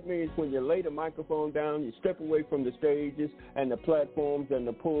Christ. That means when you lay the microphone down, you step away from the stages and the platforms and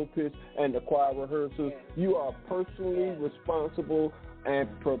the pulpits and the choir rehearsals, you are personally responsible and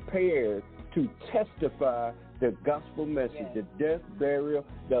prepared to testify the gospel message, the death, burial,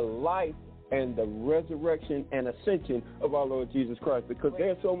 the life, and the resurrection and ascension of our Lord Jesus Christ, because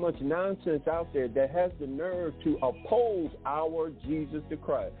there's so much nonsense out there that has the nerve to oppose our Jesus the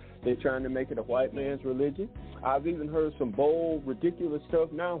Christ. They're trying to make it a white man's religion. I've even heard some bold, ridiculous stuff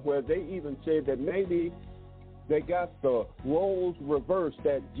now where they even said that maybe they got the roles reversed,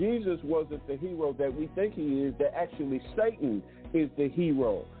 that Jesus wasn't the hero that we think he is, that actually Satan is the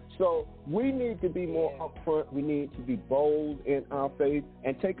hero. So we need to be more upfront. We need to be bold in our faith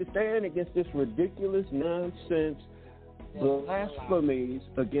and take a stand against this ridiculous nonsense, blasphemies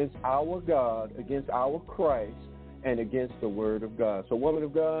against our God, against our Christ, and against the word of God. So, woman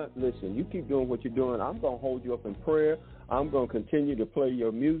of God, listen, you keep doing what you're doing. I'm going to hold you up in prayer. I'm going to continue to play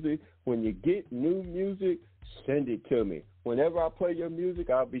your music. When you get new music, send it to me. Whenever I play your music,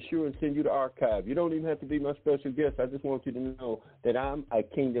 I'll be sure and send you the archive. You don't even have to be my special guest. I just want you to know that I'm a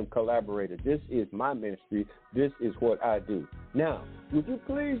kingdom collaborator. This is my ministry. This is what I do. Now, would you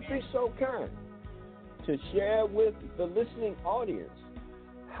please be so kind to share with the listening audience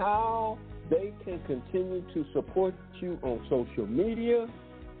how they can continue to support you on social media,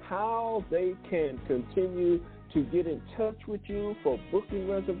 how they can continue to get in touch with you for booking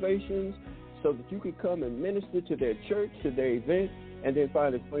reservations, so that you can come and minister to their church, to their event, and then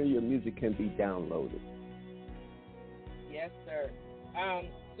find out where your music can be downloaded. Yes, sir.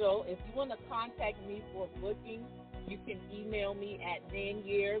 So if you want to contact me for booking, you can email me at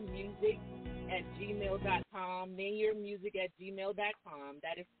nanyearmusic@gmail.com, nanyearmusic@gmail.com.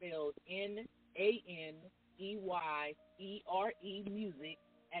 That is spelled NANEYERE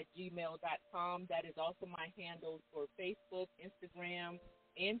music@gmail.com. That is also my handles for Facebook, Instagram,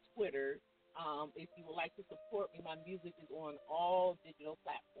 and Twitter. If you would like to support me, my music is on all digital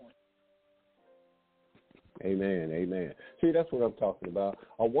platforms. Amen, amen. See, that's what I'm talking about.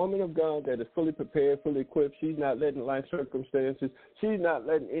 A woman of God that is fully prepared, fully equipped. She's not letting life circumstances, she's not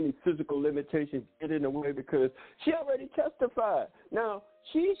letting any physical limitations get in the way, because she already testified. Now,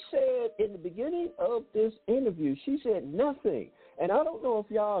 she said in the beginning of this interview, she said nothing. And I don't know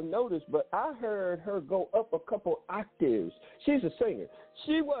if y'all noticed, but I heard her go up a couple octaves. She's a singer.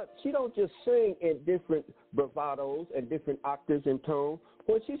 She don't just sing in different bravados and different octaves and tones.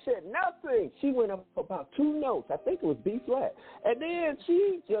 When she said nothing, she went up about 2 notes. I think it was B flat. And then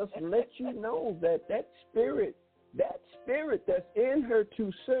she just let you know that spirit that's in her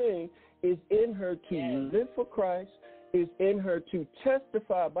to sing is in her to live for Christ, is in her to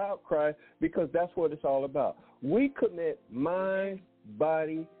testify about Christ, because that's what it's all about. We commit mind,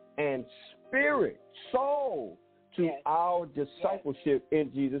 body, and spirit, soul, to our discipleship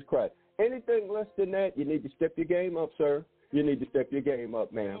in Jesus Christ. Anything less than that, you need to step your game up, sir. You need to step your game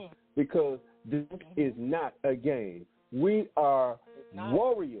up, ma'am, because this is not a game. We are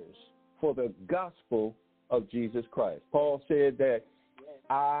warriors for the gospel of Jesus Christ. Paul said that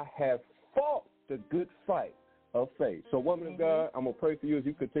I have fought the good fight of faith. So, woman of God, I'm going to pray for you as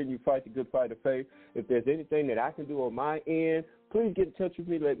you continue to fight the good fight of faith. If there's anything that I can do on my end, please get in touch with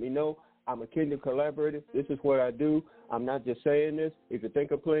me. Let me know. I'm a kingdom collaborator. This is what I do. I'm not just saying this. If you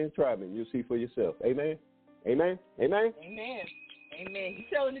think I'm playing, try me. You'll see for yourself. Amen? Amen? Amen? Amen. Amen. You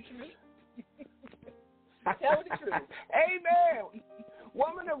telling the truth? Telling the truth. Amen.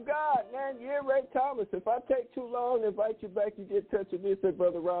 Woman of God, man, you're Ray Thomas. If I take too long to invite you back, you get in touch with me and say,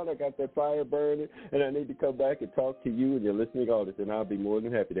 Brother Ron, I got that fire burning, and I need to come back and talk to you and your listening audience, and I'll be more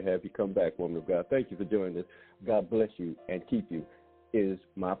than happy to have you come back, woman of God. Thank you for joining us. God bless you and keep you is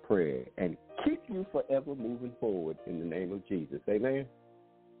my prayer, and keep you forever moving forward in the name of Jesus. Amen?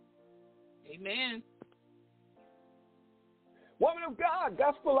 Amen. Woman of God,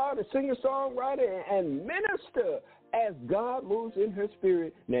 gospel artist, singer, songwriter, and minister, as God moves in her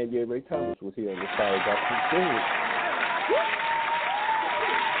spirit. Nanyear Ray Thomas was here on the Fire Gospel Singing.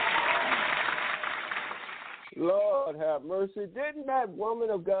 Lord have mercy. Didn't that woman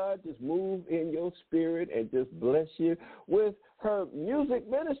of God just move in your spirit and just bless you with her music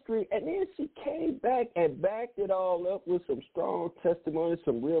ministry? And then she came back and backed it all up with some strong testimonies,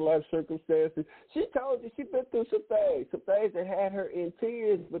 some real life circumstances. She told you she'd been through some things that had her in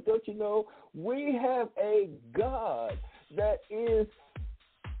tears. But don't you know, we have a God that is,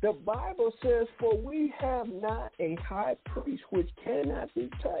 the Bible says, for we have not a high priest which cannot be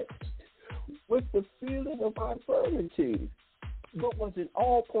touched with the feeling of our infirmities, but was in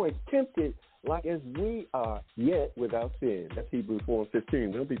all points tempted like as we are, yet without sin. That's Hebrews 4:15.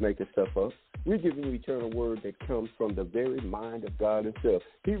 We don't be making stuff up. We're giving you eternal word that comes from the very mind of God himself.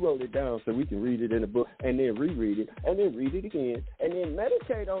 He wrote it down so we can read it in the book and then reread it and then read it again and then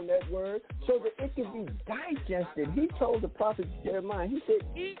meditate on that word so that it can be digested. He told the prophet Jeremiah, he said,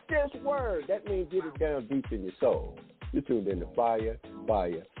 eat this word. That means get it down deep in your soul. You're tuned in to Fire,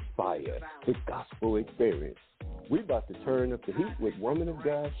 the gospel experience. We about to turn up the heat with woman of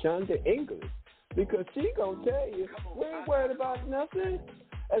God, Shonda English, because she gonna tell you we ain't worried about nothing.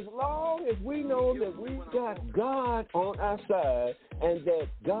 As long as we know that we got God on our side and that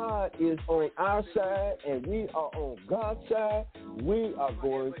God is on our side and we are on God's side, we are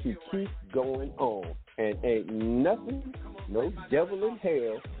going to keep going on. And ain't nothing, no devil in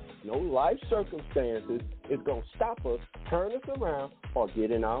hell, no life circumstances is going to stop us, turn us around, or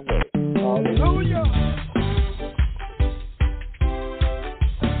get in our way. Hallelujah.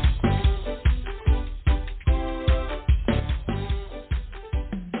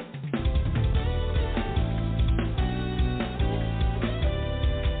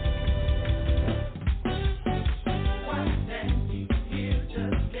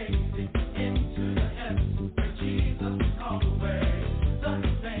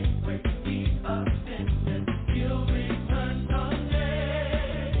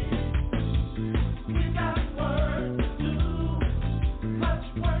 We got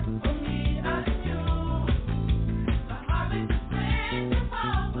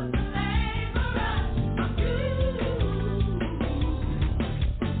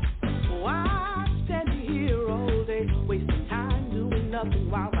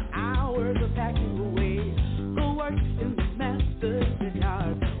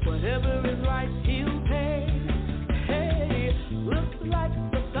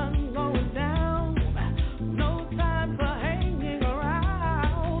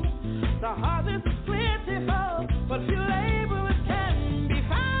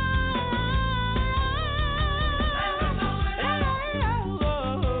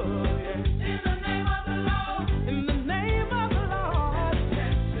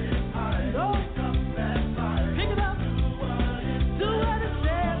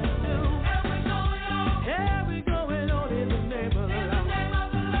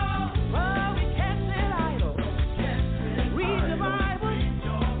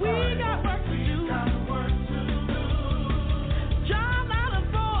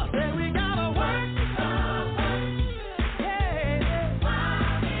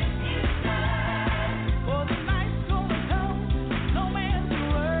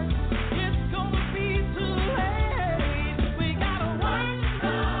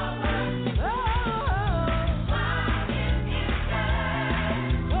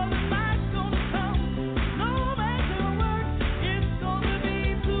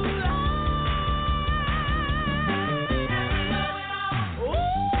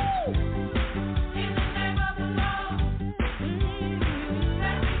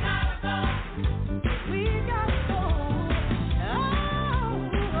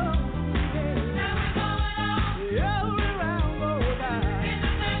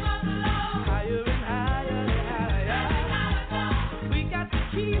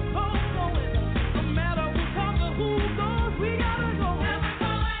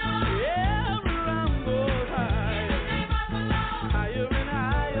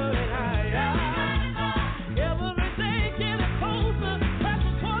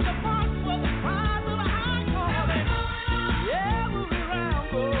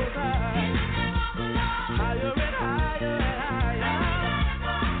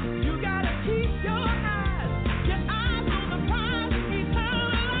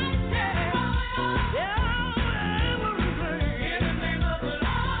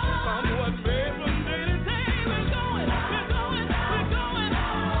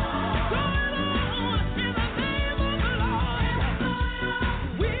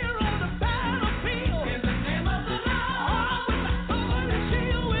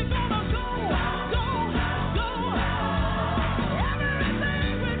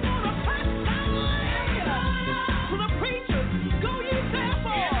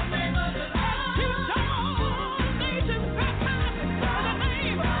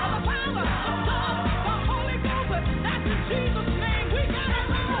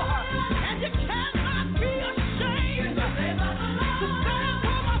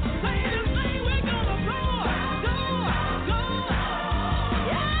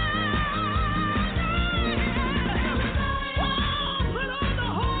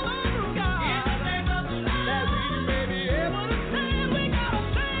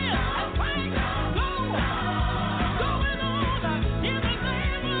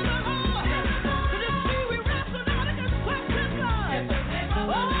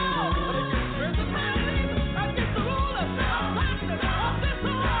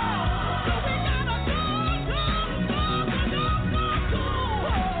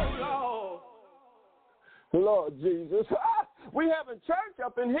Jesus. We having church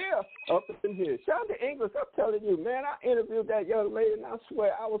up in here. Shout to English, I'm telling you, man, I interviewed that young lady, and I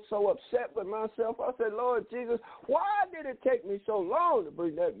swear I was so upset with myself. I said, Lord Jesus, why did it take me so long to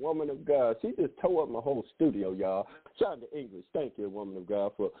bring that woman of God? She just tore up my whole studio, y'all. Shout to English. Thank you, woman of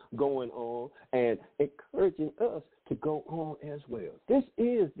God, for going on and encouraging us to go on as well. This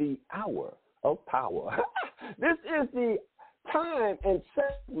is the hour of power. This is the time and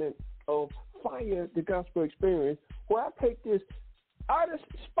segment of Fire the Gospel Experience, where I take this artist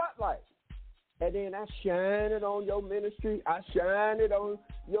spotlight and then I shine it on your ministry, I shine it on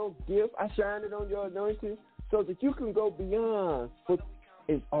your gift, I shine it on your anointing, so that you can go beyond what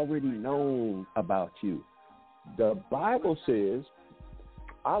is already known about you. The Bible says,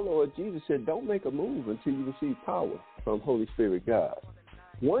 our Lord Jesus said, don't make a move until you receive power from Holy Spirit God.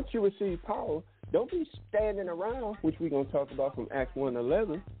 Once you receive power, don't be standing around, which we're going to talk about from Acts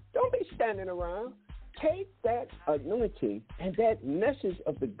 1:11. Don't be standing around. Take that anointing and that message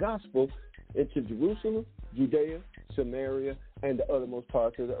of the gospel into Jerusalem, Judea, Samaria, and the othermost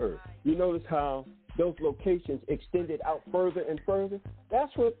parts of the earth. You notice how those locations extended out further and further?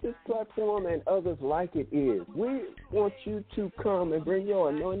 That's what this platform and others like it is. We want you to come and bring your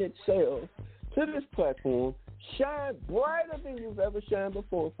anointed selves to this platform, shine brighter than you've ever shined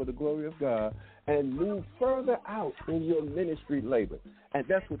before for the glory of God, and move further out in your ministry labor. And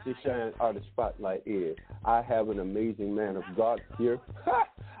that's what this Shine Artist Spotlight is. I have an amazing man of God here.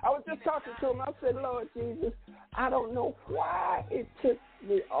 I was just talking to him. I said, Lord Jesus, I don't know why it took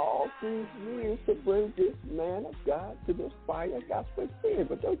me all these years to bring this man of God to this Fire Gospel Experience.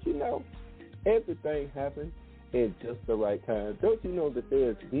 But don't you know, everything happened in just the right time. Don't you know that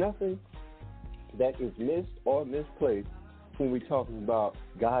there's nothing that is missed or misplaced when we're talking about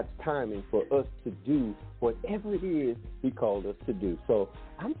God's timing for us to do whatever it is he called us to do. So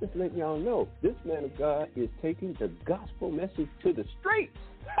I'm just letting y'all know, this man of God is taking the gospel message to the streets.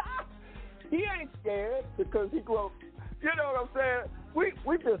 He ain't scared because he grew up, you know what I'm saying?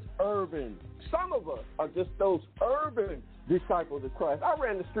 We just urban. Some of us are just those urban disciples of Christ. I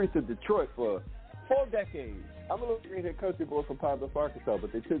ran the streets of Detroit for 4 decades. I'm a little green-haired country boy from Pine Bluff, Arkansas,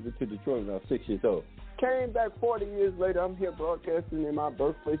 but they took me to Detroit when I was 6 years old. Came back 40 years later. I'm here broadcasting in my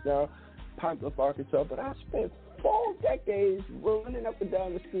birthplace now, Pine Bluff, Arkansas. But I spent 4 decades running up and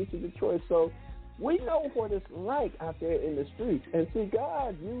down the streets of Detroit. So we know what it's like out there in the streets. And see,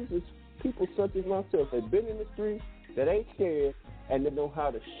 God uses people such as myself that been in the streets, that ain't scared, and that know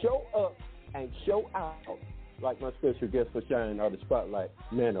how to show up and show out, like my special guest for Shine Artist Spotlight,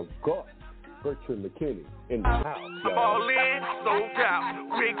 man of God, Bertrand McKinney in the house. I'm all in, sold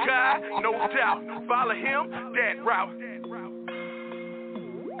out. Big guy, no doubt. Follow him, that route.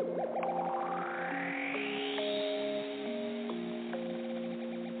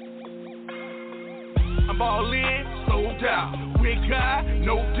 I'm all in, sold out. Big guy,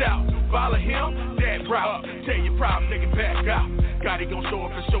 no doubt. Follow him, that route. Tell your problem, nigga, back out. God, he gon' show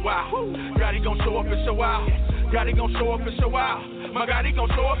up and show out. God, he gon' show up and show out. God, he gon' show up and show out. My God, he gon'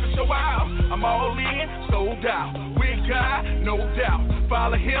 show up and show out. I'm all in, sold out. With God, no doubt.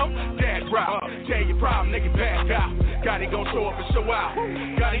 Follow him, that route. Tell your problem, nigga, back out. God, he gon' show up and show out.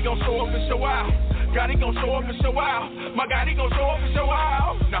 God, he gon' show up and show out. God, he gon' show up and show out. My God, he gon' show up and show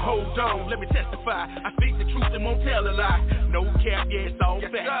out. Now hold on, let me testify. I speak the truth and won't tell a lie. No cap, yeah, it's all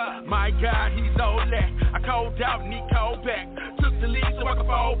fact. My God, he's all that. I called out and he called back. Took the lead so I could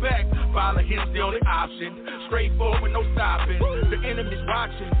fall back. Follow him's the only option. Straightforward, no stopping. The enemy's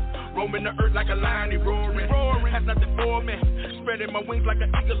watching. Roaming the earth like a lion, he roaring. Has nothing for me. Spreading my wings like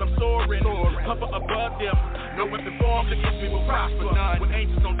an eagle, I'm soaring. Hover above them. No weapon formed against me will prosper. None. With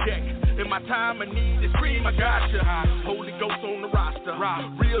angels on deck. In my time of need, it's scream, I gotcha. Holy Ghost on the roster.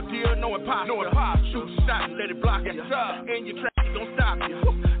 Real deal, no imposter. Shoot a shot and let it block you. In your track, he gon' stop you.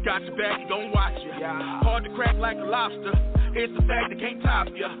 Got your back, he gon' watch you. Hard to crack like a lobster. It's a fact that can't top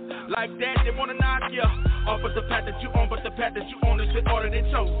ya. Like that, they wanna knock ya off of the path that you on, but the path that you on is in order and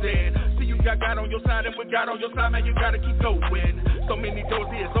chosen. See, you got God on your side, and with God on your side, man, you gotta keep going. So many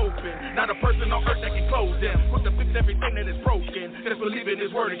doors he is open. Not a person on earth that can close them. Put to fix everything that is broken. Just believe in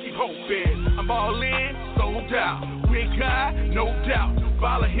his word and keep hoping. I'm all in, sold out. With God, no doubt.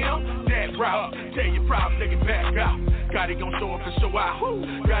 Follow him, that route. Tell your problem, nigga, back out. God, he gon' show up and show out.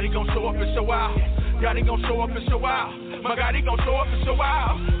 God, he gon' show up and show out. God, he gon' show up and show out. My God, he gon' show up and show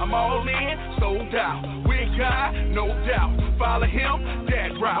out. I'm all in, sold out. With God, no doubt. Follow him,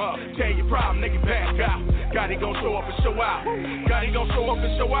 that route. Tell your problem, nigga, back out. God, he gon' show up and show out. God, he gon' show up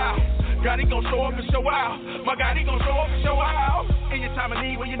and show out. God, he gon' show up and show out. My God, he gon' show up and show out. In your time of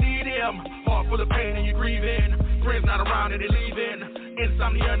need when you need him. Heart full of pain and you grieving. Friends not around and they leaving.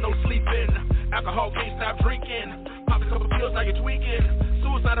 Insomnia, no sleeping. Alcohol can't stop drinking. Pop a couple pills, now you're tweaking.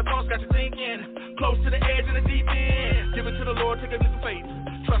 Suicidal thoughts got you thinking. Close to the edge of the deep end. Give it to the Lord, take a leap of faith.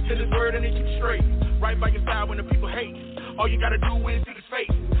 Trust in His word and He keeps you straight. Right by your side when the people hate. All you gotta do is see His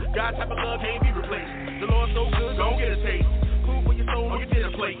face. God's type of love can't be replaced. The Lord's so good, don't get a taste. Food for your soul on your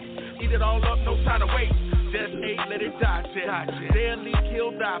dinner plate. Eat it all up, no time to wait. Just ate, let it digest. Daily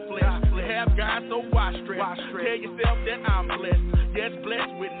kill, die flesh. Have God, so why stress? Tell yourself that I'm blessed. Yes,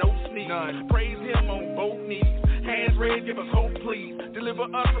 blessed with no sneeze. Praise Him on both knees. Hands raised, give us hope, please. Deliver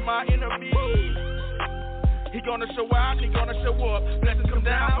us from our enemies. He gonna show out, He gonna show up. Blessings come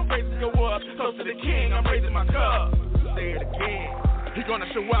down, praises go up. Close to the King, I'm raising my cup. Say it again. He gonna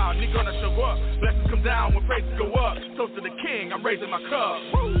show out, He gonna show up. Blessings come down when praises go up. Close to the King, I'm raising my cup.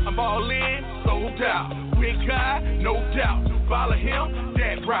 I'm all in, sold out. With God, no doubt. Follow Him,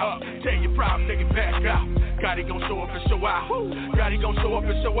 that route. Tell your problem, nigga, back out. God, He gon' show up and show out. God, He gon' show up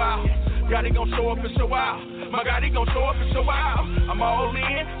and show out. God, He gon' show up and show out. My God, He gon' show up and show out. I'm all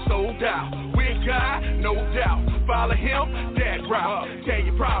in, sold out. With God, no doubt. Follow Him, that route. Tell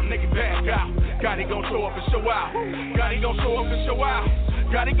your problem, nigga, back out. God, He gon' show up and show out. God, He gon' show up and show out.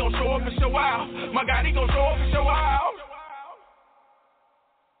 God, He gon' show up and show out. My God, He gon' show up and show out.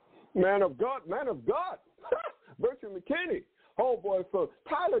 Man of God, man of God. Bertrand McKinney, homeboy from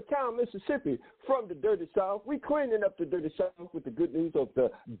Tylertown, Mississippi, from the Dirty South. We cleaning up the Dirty South with the good news of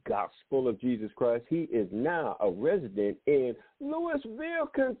the gospel of Jesus Christ. He is now a resident in Louisville,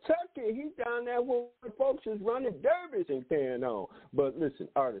 Kentucky. He's down there where folks is running derbies and carrying on. But listen,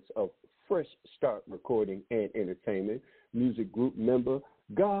 artist of Fresh Start Recording and Entertainment, music group member,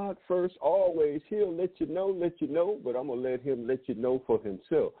 God first, always. He'll let you know, but I'm going to let him let you know for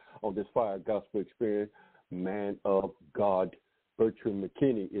himself on this Fire Gospel Experience. Man of God, Bertrand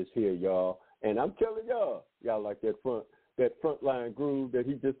McKinney is here, y'all. And I'm telling y'all like that frontline groove that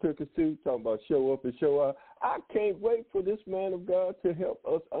he just took us to, talking about show up and show out. I can't wait for this man of God to help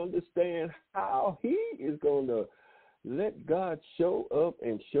us understand how he is going to let God show up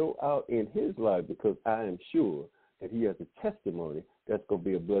and show out in his life, because I am sure that he has a testimony that's going to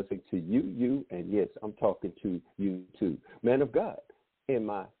be a blessing to you, and yes, I'm talking to you too. Man of God, in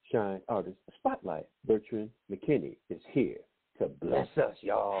my Shine Artist Spotlight, Bertrand McKinney is here to bless us,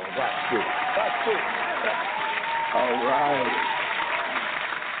 y'all. Watch this. All right.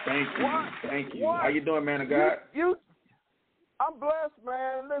 Thank you. How you doing, man of God? I'm blessed,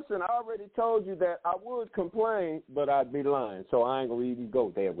 man. Listen, I already told you that I would complain, but I'd be lying, so I ain't going to even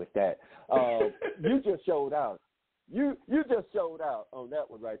go there with that. You just showed out. You just showed out on that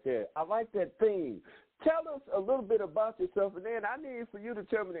one right there. I like that theme. Tell us a little bit about yourself, and then I need for you to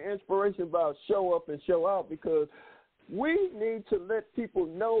tell me the inspiration about show up and show out, because we need to let people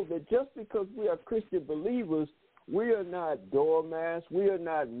know that just because we are Christian believers, we are not doormats. We are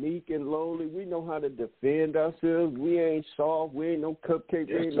not meek and lowly. We know how to defend ourselves. We ain't soft. We ain't no cupcake.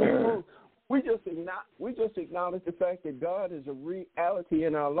 We ain't no food. We just acknowledge the fact that God is a reality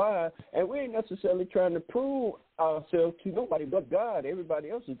in our lives, and we ain't necessarily trying to prove ourselves to nobody but God. Everybody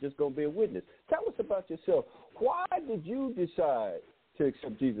else is just going to be a witness. Tell us about yourself. Why did you decide to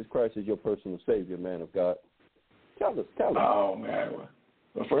accept Jesus Christ as your personal Savior, man of God? Tell us. Oh, man.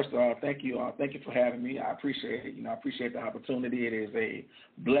 Well, first of all, thank you. Thank you for having me. I appreciate it. I appreciate the opportunity. It is a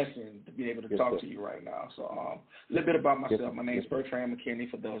blessing to be able to talk to you right now. So a little bit about myself. My name is Bertrand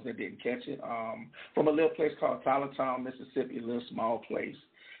McKinney, for those that didn't catch it. From a little place called Tylertown, Mississippi, a little small place.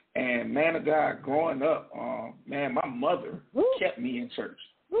 And, man of God, growing up, man, my mother kept me in church.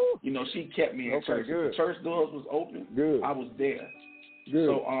 She kept me in church. If the church doors was open, I was there. Good.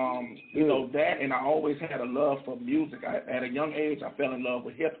 So, that, and I always had a love for music. At a young age, I fell in love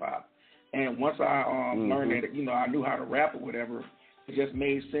with hip-hop. And once I learned that, I knew how to rap or whatever, it just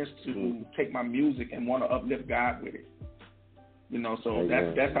made sense to take my music and want to uplift God with it. So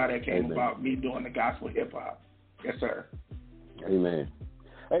Amen. That's how that came about, me doing the gospel hip-hop. Yes, sir. Amen.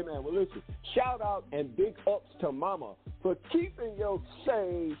 Amen. Well, listen, shout out and big ups to Mama for keeping your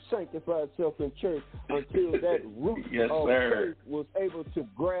saved, sanctified self in church until that root of faith was able to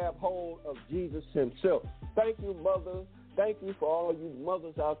grab hold of Jesus himself. Thank you, Mother. Thank you for all you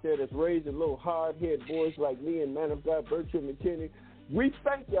mothers out there that's raising little hard-headed boys like me and man of God, Bertrand McKinney. We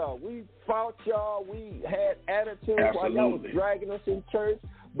thank y'all. We fought y'all. We had attitude while y'all was dragging us in church.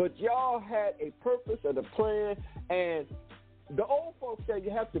 But y'all had a purpose and a plan, and the old folks say you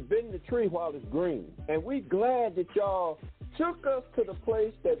have to bend the tree while it's green. And we glad that y'all took us to the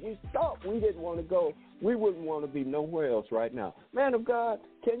place that we thought we didn't want to go. We wouldn't want to be nowhere else right now. Man of God,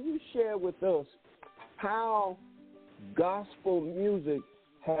 can you share with us how gospel music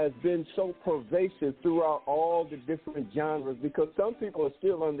has been so pervasive throughout all the different genres, because some people are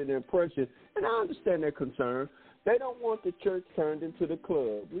still under the impression, and I understand their concern, they don't want the church turned into the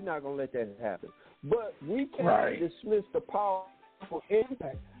club. We're not going to let that happen. But we cannot dismiss the powerful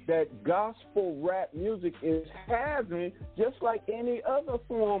impact that gospel rap music is having, just like any other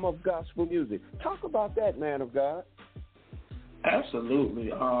form of gospel music. Talk about that, man of God. Absolutely.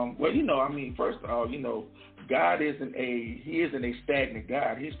 Well, first of all, God isn't a stagnant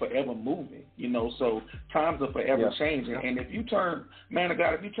God. He's forever moving, so times are forever changing. And if you turn, man of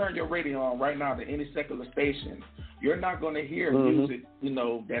God, if you turn your radio on right now to any secular station, you're not going to hear music,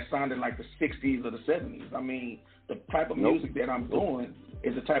 that sounded like the 60s or the 70s. I mean, the type of music that I'm doing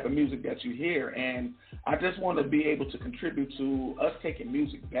is the type of music that you hear. And I just want to be able to contribute to us taking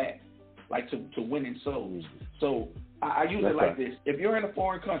music back, like to winning souls. So I use it like this. If you're in a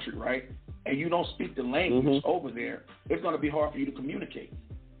foreign country, right, and you don't speak the language over there, it's going to be hard for you to communicate.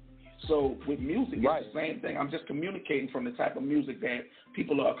 So with music, it's the same thing. I'm just communicating from the type of music that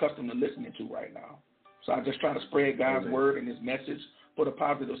people are accustomed to listening to right now. So I just try to spread God's word and his message, put a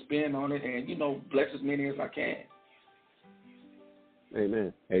positive spin on it, and, bless as many as I can.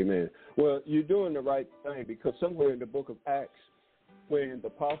 Amen. Amen. Well, you're doing the right thing, because somewhere in the book of Acts, when the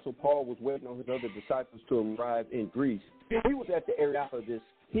Apostle Paul was waiting on his other disciples to arrive in Greece, he was at the area of this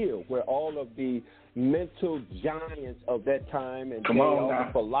hill where all of the mental giants of that time and all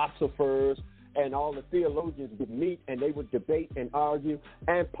the philosophers and all the theologians would meet, and they would debate and argue.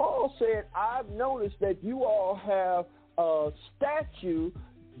 And Paul said, I've noticed that you all have a statue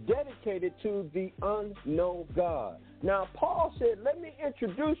dedicated to the unknown God. Now, Paul said, let me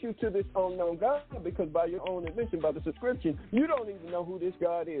introduce you to this unknown God, because by your own admission, by the subscription, you don't even know who this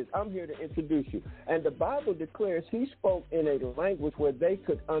God is. I'm here to introduce you. And the Bible declares he spoke in a language where they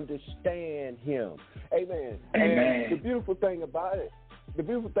could understand him. Amen. And the beautiful thing about it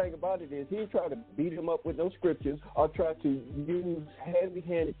is he didn't try to beat them up with no scriptures or try to use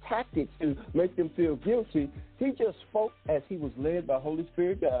heavy-handed tactics to make them feel guilty. He just spoke as he was led by Holy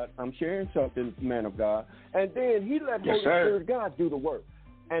Spirit God. I'm sharing something, man of God. And then he let Holy Spirit God do the work.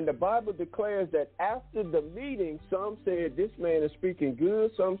 And the Bible declares that after the meeting, some said, this man is speaking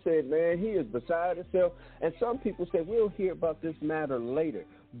good. Some said, man, he is beside himself. And some people said, we'll hear about this matter later.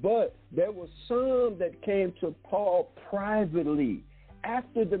 But there were some that came to Paul privately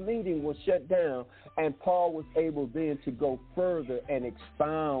after the meeting was shut down, and Paul was able then to go further and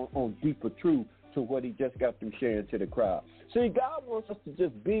expound on deeper truth to what he just got through sharing to the crowd. See, God wants us to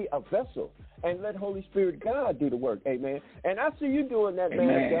just be a vessel and let Holy Spirit God do the work, amen. And I see you doing that,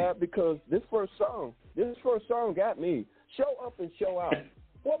 man of God, because this first song got me. Show up and show out.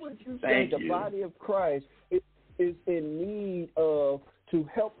 What would you say the body of Christ is in need of to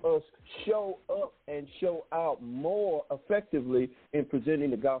help us show up and show out more effectively in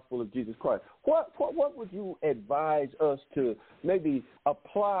presenting the gospel of Jesus Christ? What would you advise us to maybe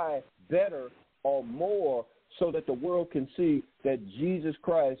apply better or more so that the world can see that Jesus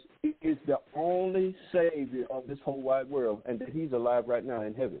Christ is the only Savior of this whole wide world and that he's alive right now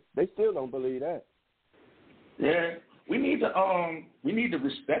in heaven? They still don't believe that. Yeah, we need to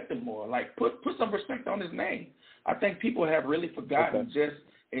respect him more. Like put some respect on his name. I think people have really forgotten just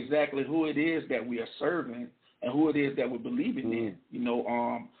exactly who it is that we are serving and who it is that we're believing in.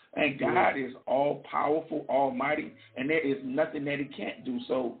 And God is all powerful, almighty, and there is nothing that he can't do.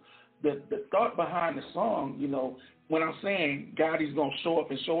 So the thought behind the song, when I'm saying God is going to show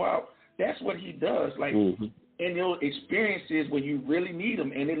up and show out, that's what he does. Like in those experiences when you really need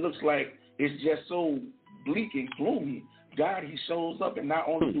him and it looks like it's just so bleak and gloomy, God, he shows up, and not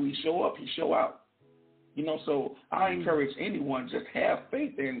only do he show up, he show out. So I encourage anyone, just have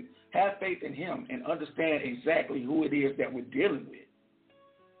faith in him and understand exactly who it is that we're dealing with.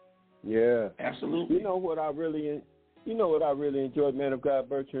 Yeah. Absolutely. You know what I really enjoyed, man of God,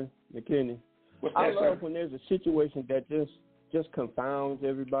 Bertrand McKinney? I love when there's a situation that just confounds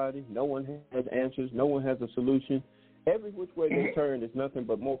everybody. No one has answers. No one has a solution. Every which way they turn is nothing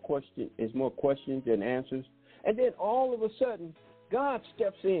but more questions than answers. And then all of a sudden, God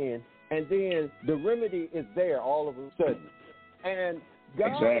steps in, and then the remedy is there all of a sudden. And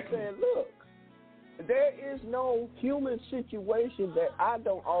God said, look, there is no human situation that I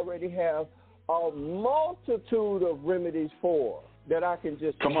don't already have a multitude of remedies for that I can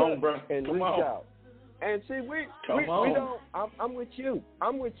just touch and reach out. And see, we don't, I'm with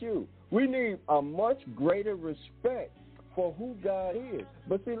you. We need a much greater respect for who God is.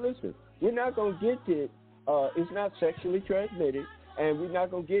 But see, listen, we're not going to get it. It's not sexually transmitted. And we're not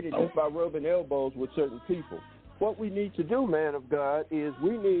going to get it just by rubbing elbows with certain people. What we need to do, man of God, is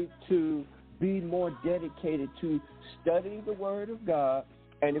we need to be more dedicated to studying the Word of God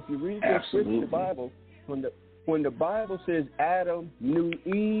And if you read the scripture, the Bible, when the Bible says Adam knew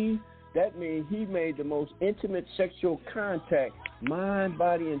Eve, that means he made the most intimate sexual contact, mind,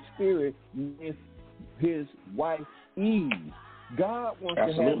 body, and spirit, with his wife Eve. God wants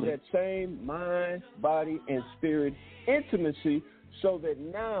to have that same mind, body, and spirit intimacy so that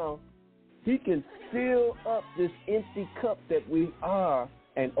now he can fill up this empty cup that we are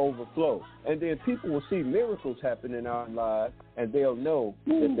and overflow. And then people will see miracles happen in our lives, and they'll know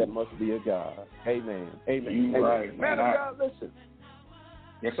that must be a God. Amen. Amen. Right, man of God, listen.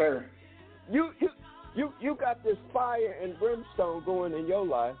 Yes, sir. You got this fire and brimstone going in your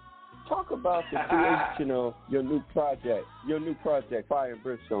life. Talk about the creation of your new project, Fire and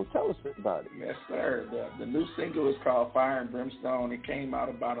Brimstone. Tell us about it. Yes, sir. The new single is called Fire and Brimstone. It came out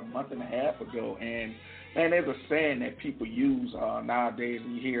about a month and a half ago, and there's a saying that people use nowadays,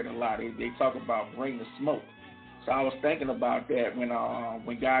 and you hear it a lot. They talk about bring the smoke. So I was thinking about that when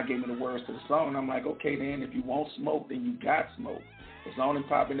God gave me the words to the song, and I'm like, okay, then if you want smoke, then you got smoke. It's on and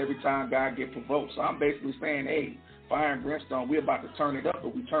popping every time God get provoked. So I'm basically saying, hey, Fire and Brimstone, we're about to turn it up,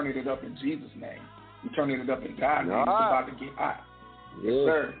 but we're turning it up in Jesus' name. We're turning it up in God's name. It's about to get hot. Yes,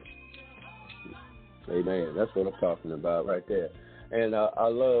 sir. Amen. That's what I'm talking about right there. And I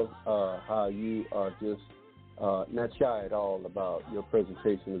love how you are just not shy at all about your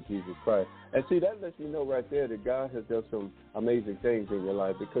presentation of Jesus Christ. And see, that lets me know right there that God has done some amazing things in your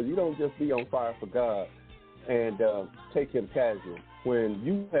life, because you don't just be on fire for God and take him casual. When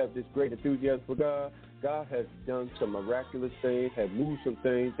you have this great enthusiasm for God, God has done some miraculous things, has moved some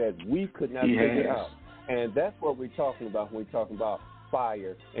things that we could not figure out. And that's what we're talking about when we're talking about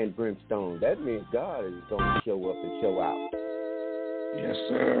fire and brimstone. That means God is going to show up and show out. Yes,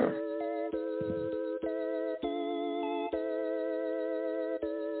 sir.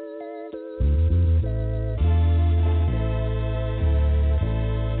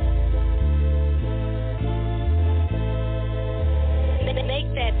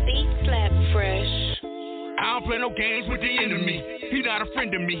 Play no games with the enemy. He not a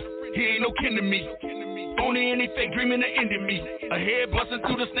friend of me. He ain't no kin to me. Only any fake dreaming to ending me. A head busting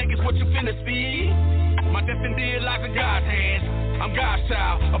through the snake is what you finna see. My destiny lies in God's hands. I'm God's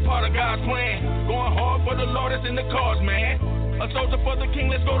child, a part of God's plan. Going hard for the Lord is in the cause, man. A soldier for the king,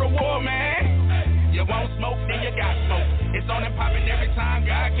 let's go to war, man. You won't smoke, then you got smoke. It's on and popping every time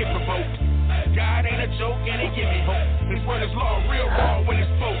God get provoked. God ain't a joke and he give me hope. His word is law, real raw when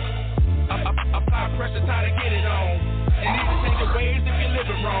it's spoke. Apply pressure, time to get it on. You need to change your ways if you're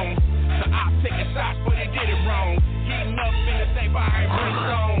living wrong. The op taking shots, but he did it wrong. Heating up in the same fire and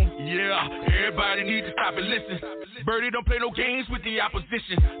brimstone. Yeah, everybody needs to stop and listen. Birdie don't play no games with the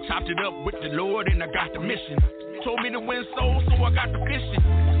opposition. Chopped it up with the Lord and I got the mission. Told me to win souls, so I got the fishing.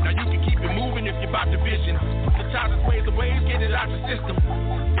 Now you can keep it moving if you're about the vision. The child's ways, get it out your system.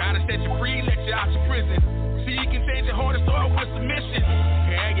 Gotta set you free, let you out your prison. See, you can change your heart and start with submission.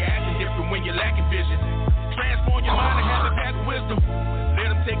 Yeah, you're acting different when you're lacking vision. Transform your mind and have a path of wisdom.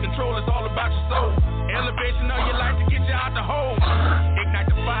 Let them take control, it's all about your soul. Elevation of your life to get you out the hole. Ignite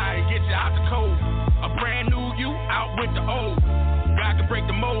the fire and get you out the cold. A brand new you out with the old. God can break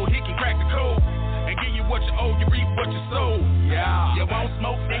the mold, he can crack the code. And give you what you owe, you reap what you sow. Yeah, you won't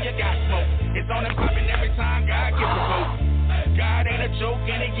smoke, then you got smoke. It's on and popping every time God gets provoked. God ain't a joke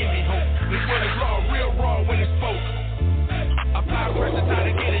and he give me hope. This word is law, real raw when it's spoke. Apply pressure, time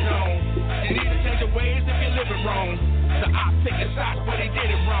to get it on. You need to change your ways if you're living wrong. The op taking shots, but he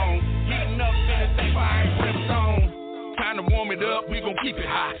did it wrong. Heating up in the same fire and brimstone. Time to warm it up, we gon' keep it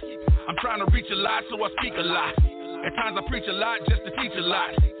hot. I'm trying to reach a lot, so I speak a lot. At times I preach a lot just to teach a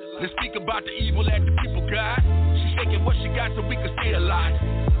lot. Let's speak about the evil that the people got. She shaking what she got so we can stay alive.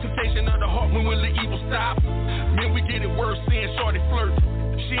 Temptation of the heart, when will the evil stop? Man, we get it worse, seeing shorty flirt.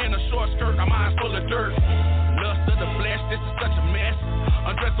 She in a short skirt, her mind's full of dirt. Lust of the flesh, this is such a mess.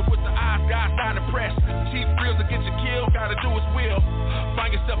 Undress her with the eyes, God's not impressed. Cheap thrills will get you killed, gotta do his will.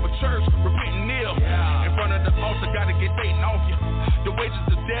 Find yourself a church, repent and kneel. In front of the altar, gotta get Satan off you. The wages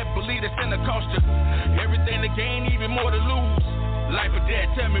of death, believe it's gonna cost you. Everything to gain, even more to lose. Life or death,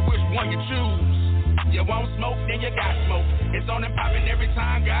 tell me which one you choose. You won't smoke, then you got smoke. It's on and popping every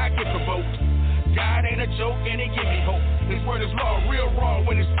time God get provoked. God ain't a joke and he give me hope. His word is law, real raw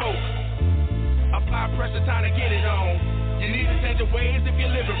when it's spoke. Apply pressure, time to get it on. You need to change your ways if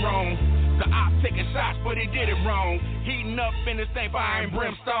you're living wrong. The op taking shots, but he did it wrong. Heating up in the same fire and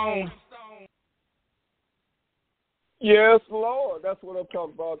brimstone. Yes, Lord. That's what I'm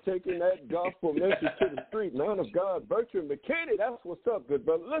talking about, taking that gospel message to the street. Man of God, Bertrand McKinney, that's what's up, good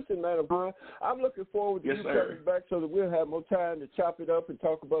brother. Listen, man of God, I'm looking forward to you coming back so that we'll have more time to chop it up and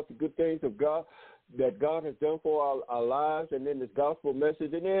talk about the good things of God. that God has done for our lives, and then this gospel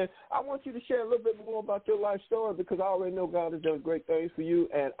message. And then I want you to share a little bit more about your life story, because I already know God has done great things for you.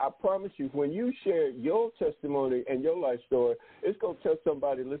 And I promise you, when you share your testimony and your life story, it's going to touch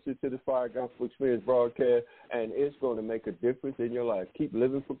somebody listening to the Fire Gospel Experience broadcast, and it's going to make a difference in your life. Keep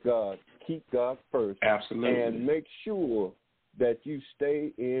living for God. Keep God first. Absolutely. And make sure that you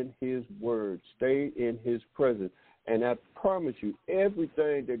stay in his word, stay in his presence. And I promise you,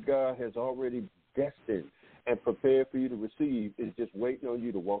 everything that God has already destined and prepared for you to receive is just waiting on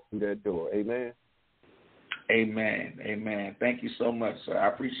you to walk through that door. Amen? Amen. Amen. Thank you so much, sir. I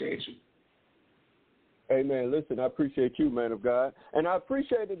appreciate you. Amen. Listen, I appreciate you, man of God. And I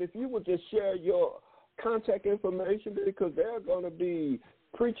appreciate it if you would just share your contact information, because there are going to be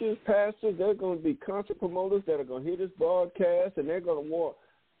preachers, pastors, there are going to be concert promoters that are going to hear this broadcast, and they're going to want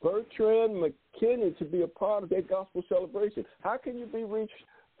Bertrand McKinney to be a part of their gospel celebration. How can you be reached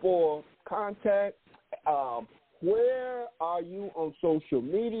for contact? Where are you on social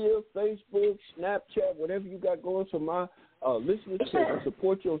media, Facebook, Snapchat, whatever you got going, so my listeners can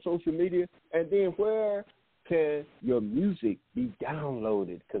support you on social media? And then where can your music be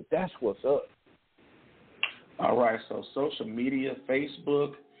downloaded? Because that's what's up. All right, so social media,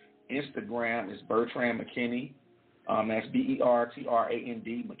 Facebook, Instagram is Bertrand McKinney. That's Bertrand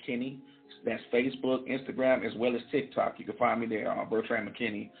McKinney. That's Facebook, Instagram, as well as TikTok. You can find me there, Bertrand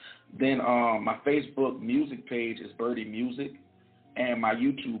McKinney. Then my Facebook music page is Birdie Music, and my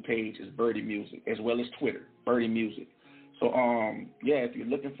YouTube page is Birdie Music, as well as Twitter, Birdie Music. So if you're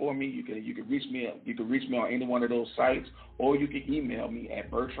looking for me, you can reach me. You can reach me on any one of those sites, or you can email me at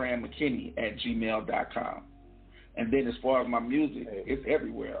bertrandmckinney@gmail.com. And then as far as my music, it's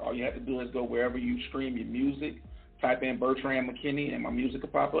everywhere. All you have to do is go wherever you stream your music, type in Bertrand McKinney, and my music will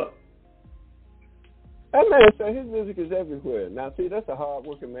pop up. That man said his music is everywhere. Now, see, that's a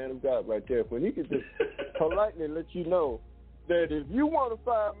hard-working man of God right there. When he can just politely let you know that if you want to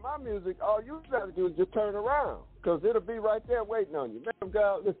find my music, all you got to do is just turn around, because it'll be right there waiting on you. Man of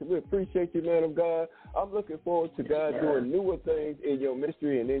God, listen, we appreciate you, man of God. I'm looking forward to God doing newer things in your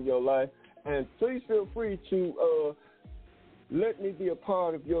ministry and in your life. And please feel free to let me be a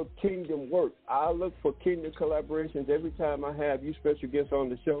part of your kingdom work. I look for kingdom collaborations every time I have you special guests on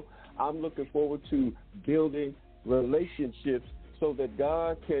the show. I'm looking forward to building relationships so that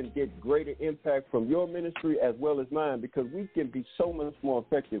God can get greater impact from your ministry as well as mine, because we can be so much more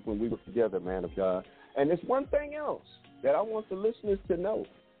effective when we work together, man of God. And there's one thing else that I want the listeners to know,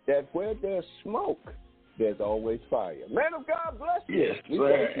 that where there's smoke, there's always fire. Man of God, bless you. Yes,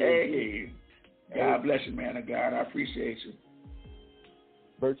 sir. Hey, God bless you, man of God. I appreciate you.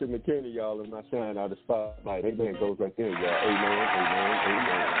 Bertrand McKinney, y'all, is my shine out of the spotlight. Amen goes right there, y'all. Amen, amen,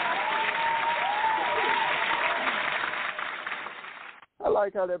 amen. I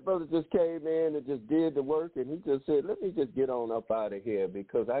like how that brother just came in and just did the work, and he just said, let me just get on up out of here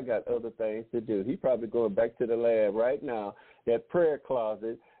because I got other things to do. He's probably going back to the lab right now, that prayer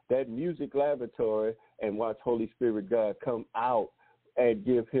closet, that music laboratory, and watch Holy Spirit God come out and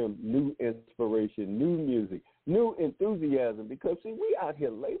give him new inspiration, new music, new enthusiasm. Because, see, we out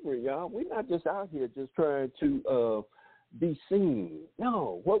here laboring, y'all. We're not just out here just trying to be seen.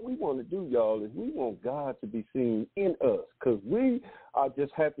 No, what we want to do, y'all, is we want God to be seen in us, because we are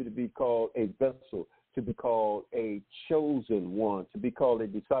just happy to be called a vessel, to be called a chosen one, to be called a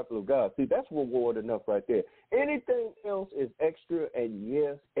disciple of God. See, that's reward enough right there. Anything else is extra, and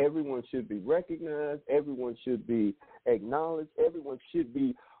yes, everyone should be recognized, everyone should be acknowledged, everyone should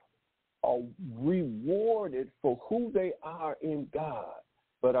be rewarded for who they are in God.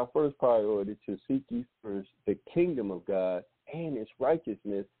 But our first priority is to seek ye first the kingdom of God and its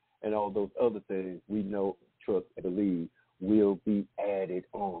righteousness, and all those other things we know, trust, and believe will be added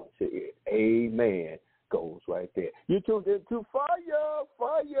on to it. Amen. Goes right there. You tuned into Fire,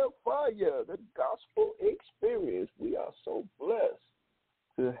 Fire, Fire, the gospel experience. We are so blessed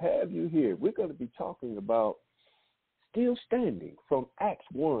to have you here. We're going to be talking about still standing from Acts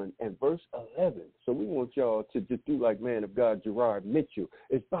 1 and verse 11. So we want y'all to just do like man of God Gerard Mitchell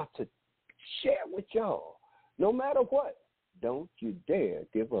is about to share with y'all. No matter what, don't you dare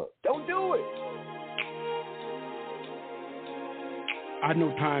give up. Don't do it. I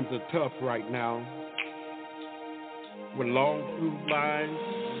know times are tough right now, with long food lines,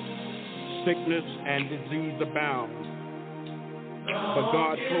 sickness and disease abound. But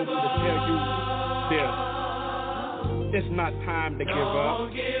God told me to tell you this: it's not time to give up.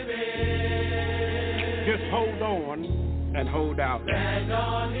 Just hold on and hold out.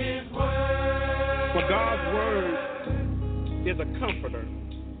 For God's word is a comforter.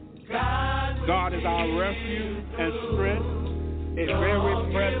 God is our refuge and strength, a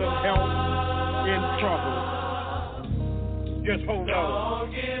very present help in Just hold on.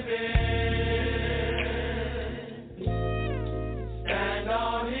 Don't give in. Stand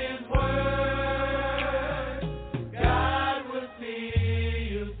on His word. God will see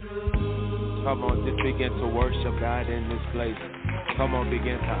you through. Come on, just begin to worship God in this place. Come on,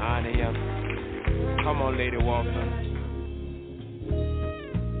 begin to honor Him. Come on, Lady Walker.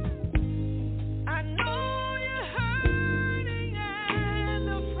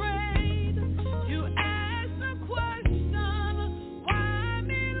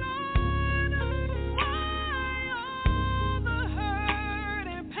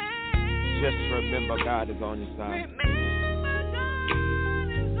 Just remember God is on your side. Remember God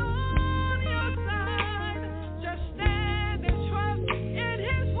is on your side. Just stand and trust in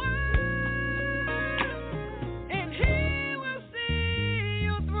His word, and He will see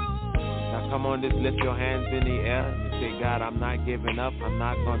you through. Now come on, just lift your hands in the air and say, God, I'm not giving up. I'm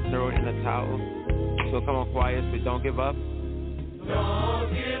not going to throw it in the towel. So come on, choir, say, don't give up.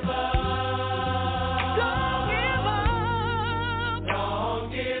 Don't give up. Don't give up. Don't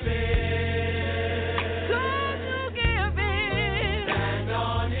give in.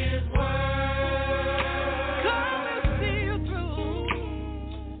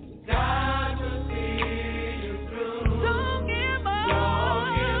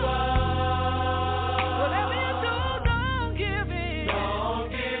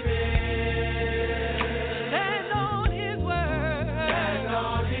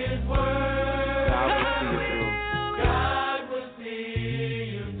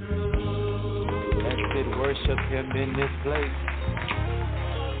 Worship Him in this place.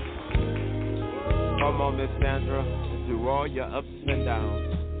 Come on, Miss Sandra, through all your ups and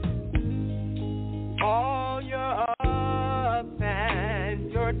downs. All your ups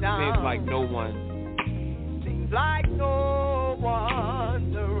and your downs. Seems like no one. Seems like no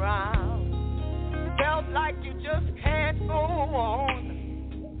one's around. Felt like you just can't go on.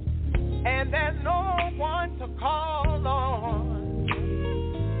 And there's no one to call on.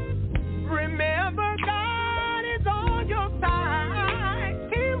 Remember, God is on your side.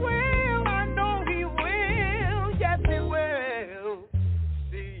 He will, I know He will. Yes, He will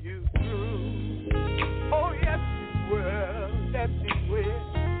see you through. Oh, yes, He will. Yes, He will.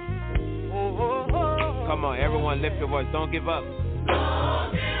 Oh. Come on, everyone, lift your voice. Don't give up.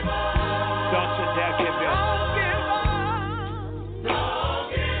 Don't give up. Don't you dare give up. Don't give up. Don't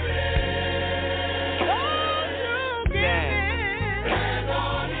give in. Don't you give in. Stand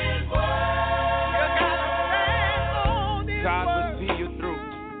on His word. You gotta stand on His God word. will see you through.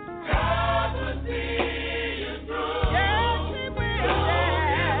 God will see you through. Yes, He will.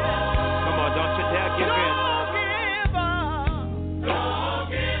 Come on, don't you dare give in. Don't give up. Don't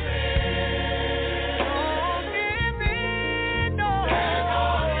give in. Don't give in. No. Stand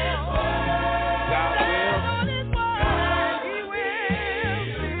on His word. God will. Stand on His word. He will.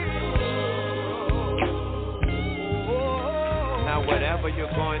 Now, whatever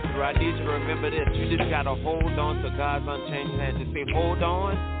you're going through, I need you to remember this. You just got to hold on to God's unchanged hand. Just say, hold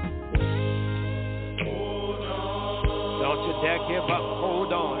on. Hold on. Don't you dare give up.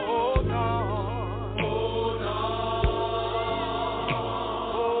 Hold on. Hold on. Hold on.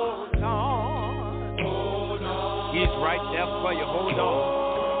 Hold on. Hold on. He's right there for you. Hold on.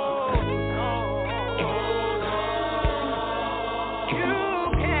 You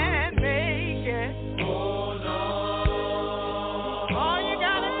can make it. Hold on. All you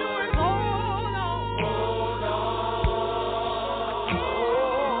gotta do is hold on. Hold on.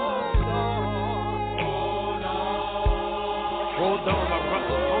 Hold on. Hold on, my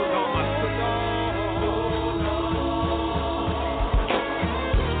brother. Hold on, my sister.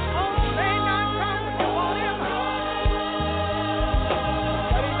 Oh, they not promise you won't ever.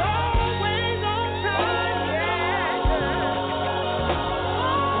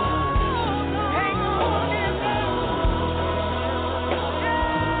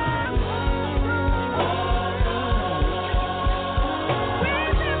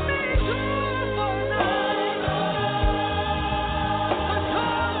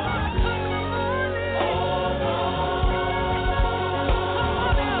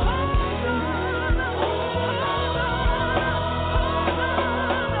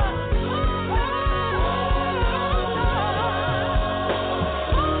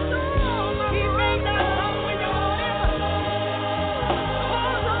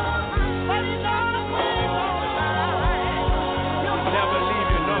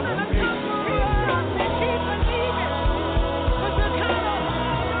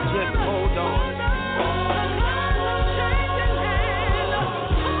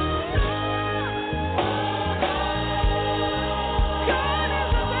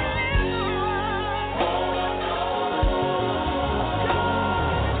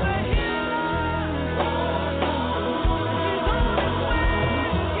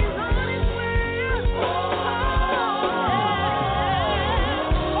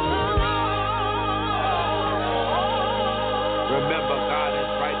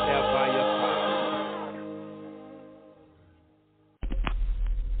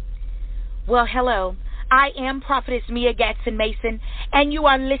 Well, hello. I am Prophetess Mia Gatson Mason, and you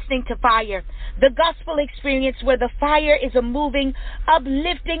are listening to Fire, the gospel experience where the fire is a moving,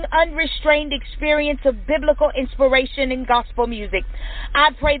 uplifting, unrestrained experience of biblical inspiration in gospel music.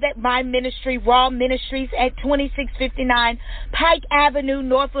 I pray that my ministry, Raw Ministries at 2659 Pike Avenue,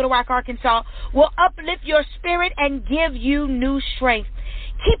 North Little Rock, Arkansas, will uplift your spirit and give you new strength.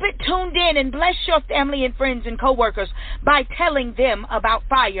 Keep it tuned in and bless your family and friends and coworkers by telling them about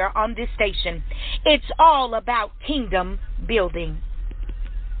Fire on this station. It's all about kingdom building.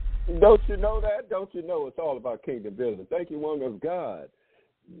 Don't you know that? Don't you know it's all about kingdom building? Thank you, woman of God,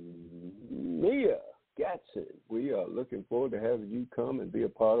 Mia Gatson. We are looking forward to having you come and be a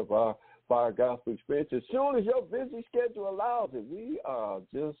part of our Fire Gospel experience. As soon as your busy schedule allows it, we are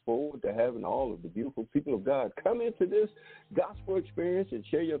just forward to having all of the beautiful people of God come into this gospel experience and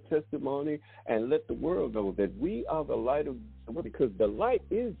share your testimony and let the world know that we are the light of the world, because the light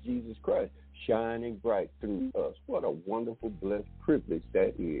is Jesus Christ shining bright through us. What a wonderful, blessed privilege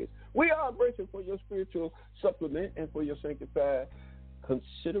that is. We are embracing for your spiritual supplement and for your sanctified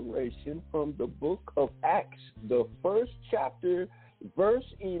consideration from the book of Acts, the first chapter, verse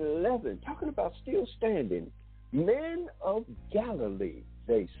 11, talking about still standing. Men of Galilee,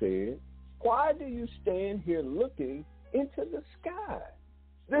 they said, why do you stand here looking into the sky?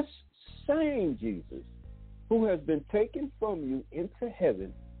 This same Jesus who has been taken from you into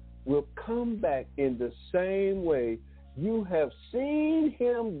heaven will come back in the same way you have seen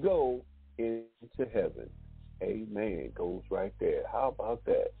him go into heaven. Amen. Goes right there. How about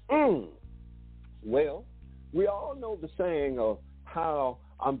that? Well, we all know the saying of how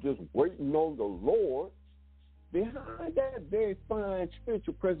I'm just waiting on the Lord. Behind that very fine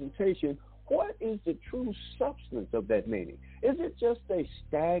spiritual presentation, what is the true substance of that meaning? Is it just a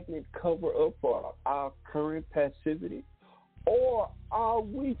stagnant cover-up for our current passivity? Or are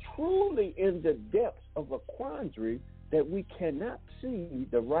we truly in the depths of a quandary that we cannot see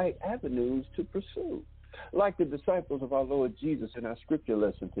the right avenues to pursue? Like the disciples of our Lord Jesus in our scripture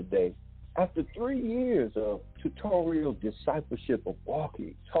lesson today, after 3 years of tutorial discipleship of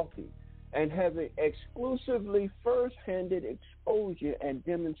walking, talking, and having exclusively first-handed exposure and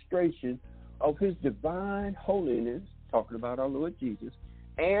demonstration of his divine holiness, talking about our Lord Jesus,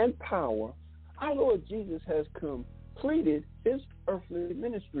 and power, our Lord Jesus has completed his earthly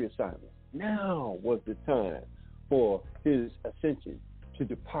ministry assignment. Now was the time for his ascension to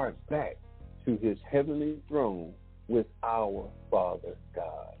depart back to his heavenly throne with our Father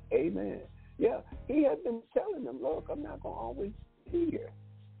God. Amen. Yeah, he had been telling them, look, I'm not going to always be here,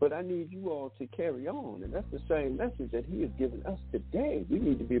 but I need you all to carry on. And that's the same message that he has given us today. We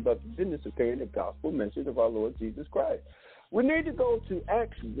need to be about the business of carrying the gospel message of our Lord Jesus Christ. We need to go to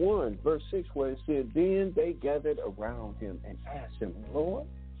Acts 1, verse 6, where it said, then they gathered around him and asked him, Lord,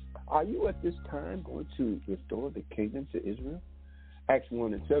 are you at this time going to restore the kingdom to Israel? Acts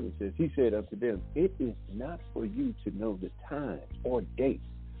 1 and 7 says, he said unto them, it is not for you to know the times or dates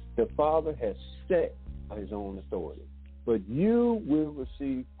the Father has set by his own authority, but you will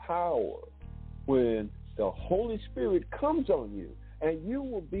receive power when the Holy Spirit comes on you, and you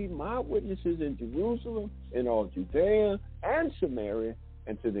will be my witnesses in Jerusalem, in all Judea and Samaria,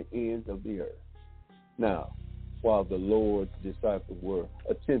 and to the ends of the earth. Now, while the Lord's disciples were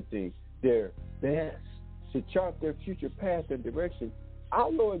attempting their best to chart their future path and direction, our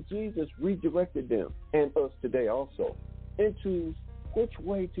Lord Jesus redirected them, and us today also, into which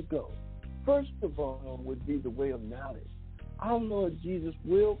way to go. First of all would be the way of knowledge. Our Lord Jesus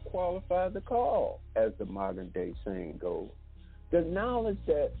will qualify the call, as the modern day saying goes. The knowledge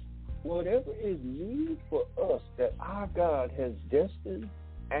that whatever is needed for us, that our God has destined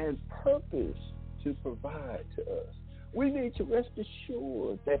and purpose to provide to us. We need to rest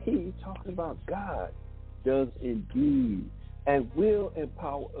assured that he, talking about God, does indeed and will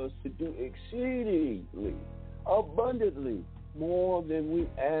empower us to do exceedingly, abundantly, more than we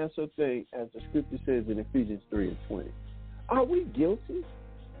ask or think, as the scripture says in Ephesians 3 and 20. Are we guilty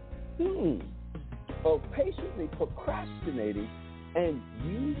of patiently procrastinating and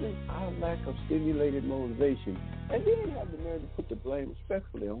using our lack of stimulated motivation, and then have the nerve to put the blame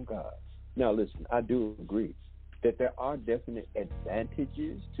respectfully on God? Now listen, I do agree that there are definite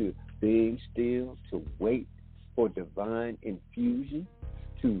advantages to being still, to wait for divine infusion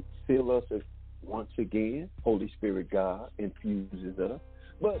to fill us once again. Holy Spirit God infuses us.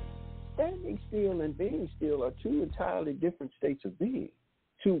 But standing still and being still are two entirely different states of being.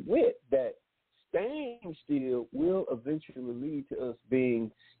 To wit, that staying still will eventually lead to us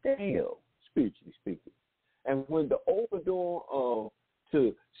being stale, spiritually speaking. And when the open door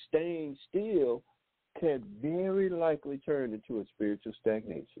to staying still can very likely turn into a spiritual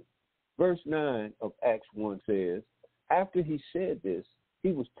stagnation. Verse 9 of Acts 1 says, after he said this,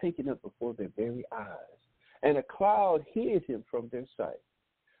 he was taken up before their very eyes, and a cloud hid him from their sight.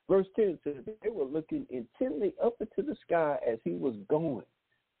 Verse 10 says they were looking intently up into the sky as he was going,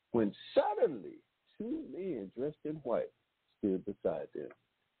 when suddenly 2 men dressed in white stood beside them.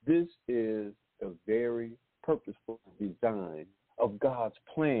 This is a very purposeful design of God's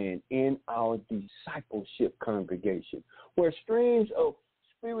plan in our discipleship congregation, where streams of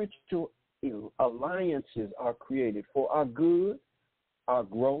spiritual alliances are created for our good, our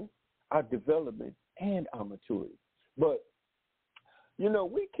growth, our development, and our maturity. But,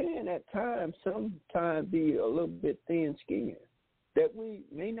 we can at times, sometimes be a little bit thin-skinned, that we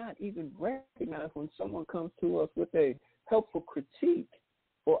may not even recognize when someone comes to us with a helpful critique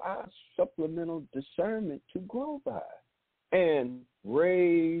for our supplemental discernment to grow by and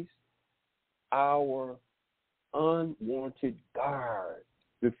raise our unwanted guard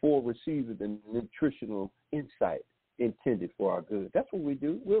before receiving the nutritional insight intended for our good. That's what we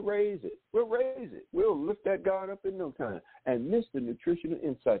do. We'll raise it. We'll lift that guard up in no time and miss the nutritional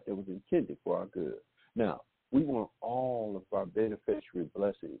insight that was intended for our good. Now, we want all of our beneficiary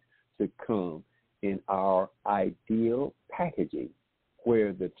blessings to come in our ideal packaging,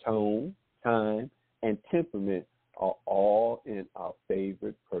 where the tone, time, and temperament are all in our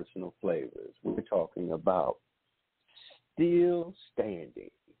favorite personal flavors. We're talking about still standing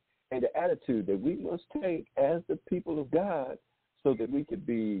and the attitude that we must take as the people of God so that we can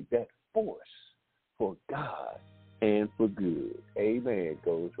be that force for God and for good. Amen.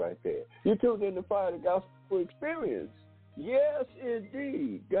 Goes right there. You tuned in to Fire the Gospel Experience. Yes,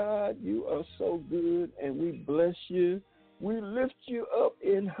 indeed. God, you are so good, and we bless you. We lift you up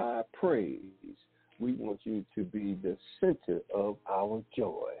in high praise. We want you to be the center of our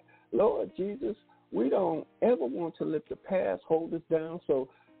joy. Lord Jesus, we don't ever want to let the past hold us down, so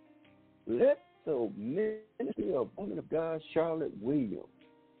let the ministry of woman of God, Charlotte Williams,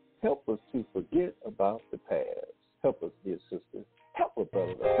 help us to forget about the past. Help us, dear sister. Help a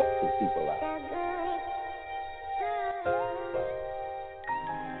brother. Help some people out.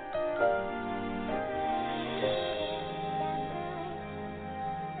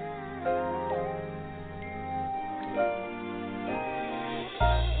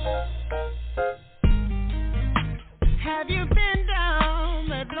 Have you been down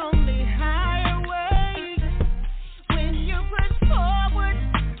that lonely highway? When you push forward,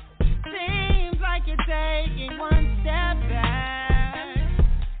 seems like you're taking one step back.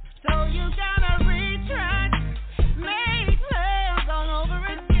 So you gotta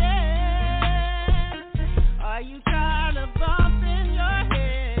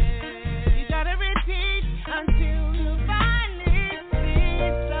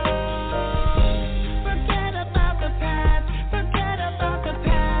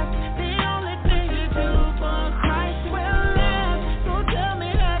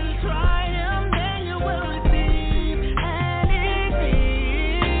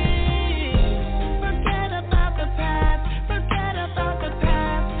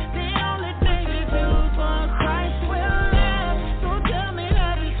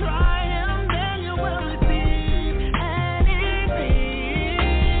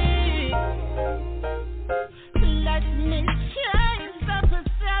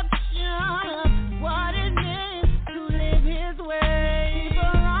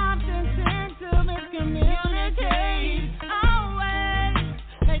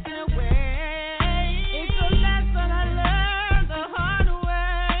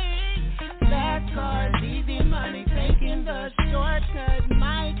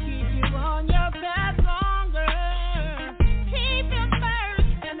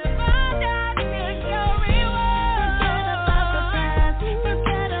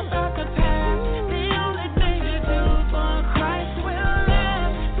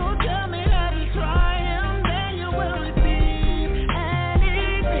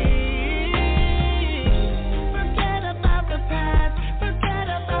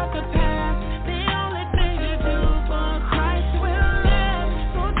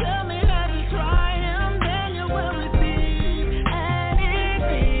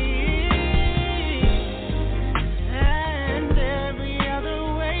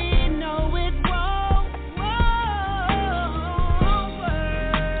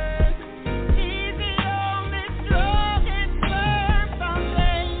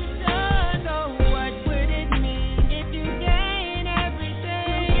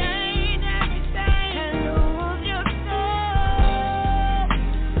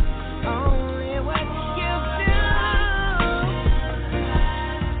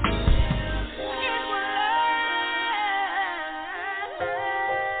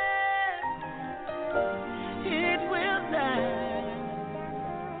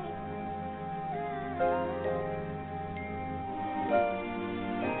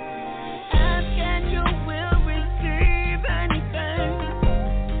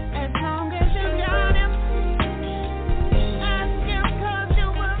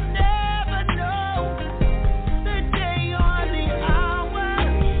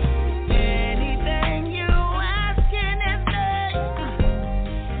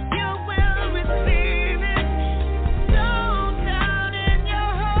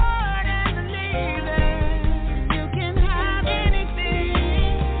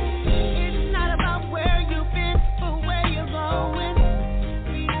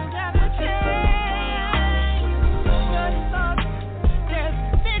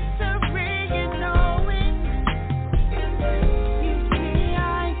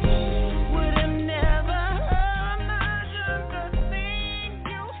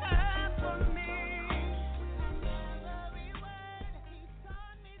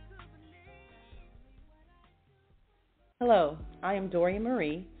Hello, I am Dorian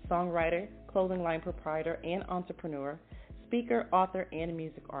Marie, songwriter, clothing line proprietor, and entrepreneur, speaker, author, and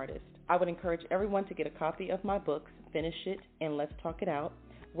music artist. I would encourage everyone to get a copy of my books, Finish It and Let's Talk It Out,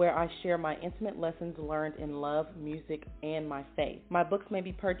 where I share my intimate lessons learned in love, music, and my faith. My books may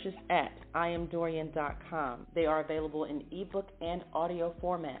be purchased at iamdorian.com. They are available in ebook and audio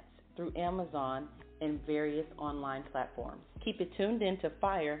formats through Amazon and various online platforms. Keep it tuned in to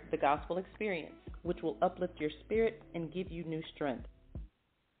Fire, the Gospel Experience, which will uplift your spirit and give you new strength.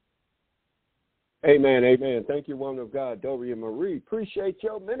 Amen, amen. Thank you, woman of God, Dorian Marie. Appreciate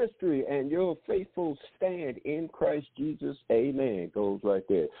your ministry and your faithful stand in Christ Jesus. Amen. Goes right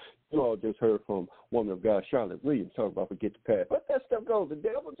there. You all just heard from woman of God, Charlotte Williams, talking about forget the past. But that stuff goes. The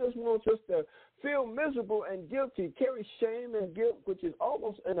devil just wants us to feel miserable and guilty, carry shame and guilt, which is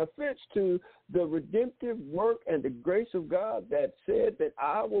almost an offense to the redemptive work and the grace of God that said that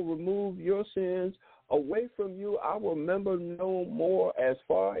I will remove your sins away from you. I will remember no more as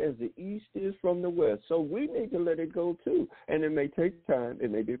far as the east is from the west. So we need to let it go too. And it may take time.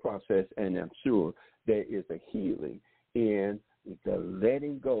 It may be a process. And I'm sure there is a healing in the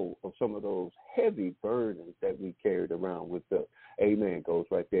letting go of some of those heavy burdens that we carried around with us. Amen. Goes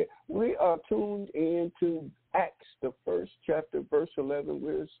right there. We are tuned into Acts, the first chapter, verse 11.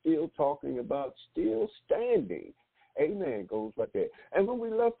 We're still talking about still standing. Amen. Goes right there. And when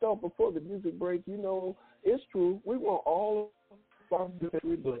we left off before the music break, you know, it's true. We want all of our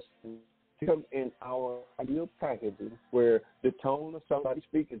blessings to come in our ideal packaging where the tone of somebody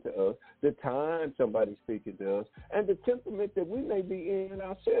speaking to us, the time somebody's speaking to us, and the temperament that we may be in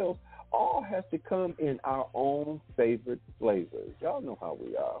ourselves all has to come in our own favorite flavors. Y'all know how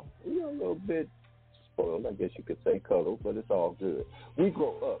we are. We're a little bit spoiled, I guess you could say, cuddled, but it's all good. We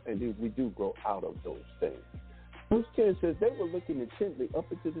grow up, and then we do grow out of those things. Verse 10 says, they were looking intently up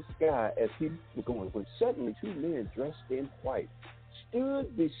into the sky as he was going, when suddenly two men dressed in white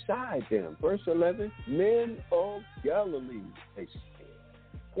stood beside them. Verse 11, men of Galilee, they said,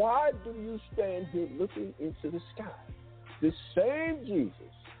 why do you stand here looking into the sky? This same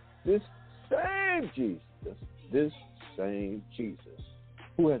Jesus,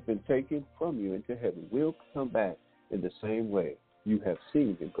 who has been taken from you into heaven will come back in the same way you have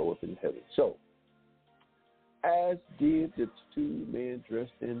seen him go up in heaven. So, as did the two men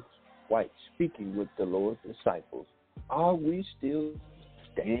dressed in white, speaking with the Lord's disciples, are we still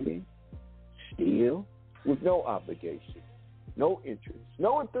standing still with no obligation, no interest,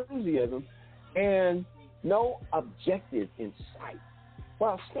 no enthusiasm, and no objective in sight,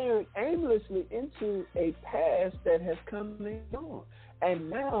 while staring aimlessly into a past that has come and gone? And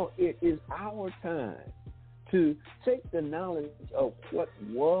now it is our time to take the knowledge of what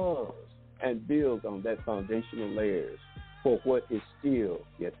was and build on that foundational layers for what is still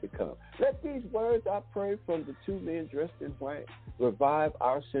yet to come. Let these words, I pray, from the two men dressed in white revive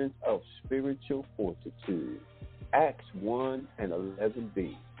our sense of spiritual fortitude. Acts 1 and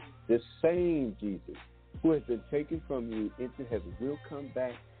 11b. The same Jesus who has been taken from you into heaven will come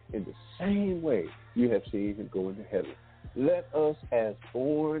back in the same way you have seen him go into heaven. Let us, as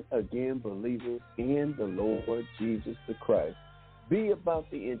born-again believers in the Lord Jesus the Christ, be about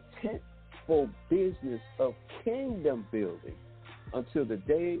the intent for business of kingdom building until the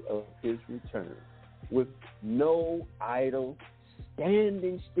day of his return, with no idle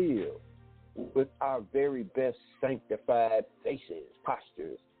standing still, with our very best sanctified faces,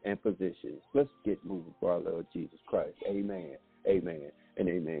 postures, and positions. Let's get moving for our Lord Jesus Christ. Amen, amen, and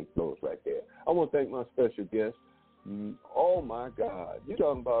amen. Close right there. I want to thank my special guest. Oh, my God. You're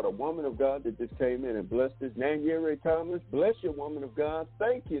talking about a woman of God that just came in and blessed us. Nanyere Thomas, bless you, woman of God.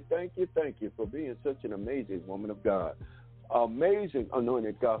 Thank you for being such an amazing woman of God. Amazing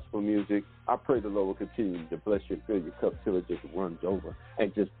anointed gospel music. I pray the Lord will continue to bless you and fill your cup till it just runs over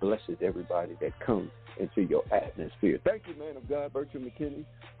and just blesses everybody that comes into your atmosphere. Thank you, man of God, Bertram McKinney,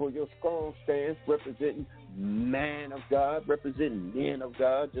 for your strong stance representing man of God, representing men of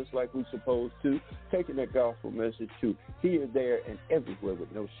God, just like we're supposed to, taking that gospel message to here, there, and everywhere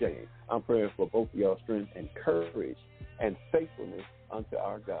with no shame. I'm praying for both of y'all strength and courage and faithfulness unto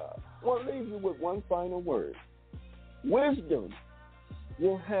our God. I want to leave you with one final word. Wisdom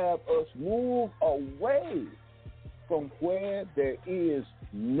will have us move away from where there is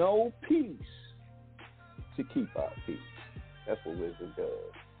no peace to keep our peace. That's what wisdom does.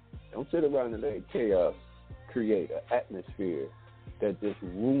 Don't sit around and let chaos create an atmosphere that just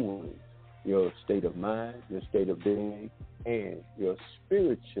ruins your state of mind, your state of being, and your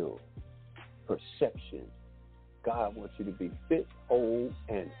spiritual perception. God wants you to be fit, whole,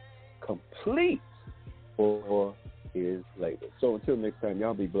 and complete for his labor. So until next time,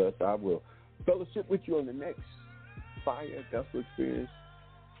 y'all be blessed. I will fellowship with you on the next Fire Gospel Experience,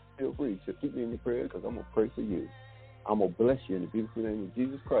 feel free to keep me in your prayer because I'm going to pray for you. I'm going to bless you in the beautiful name of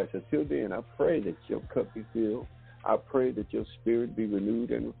Jesus Christ. Until then, I pray that your cup be filled. I pray that your spirit be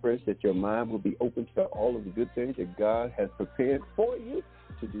renewed and refreshed, that your mind will be open to all of the good things that God has prepared for you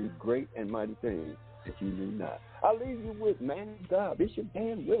to do great and mighty things that you knew not. I leave you with man of God, Bishop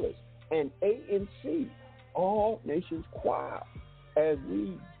Dan Willis, and ANC, All Nations Choir, as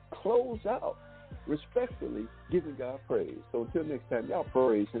we close out respectfully giving God praise. So until next time, y'all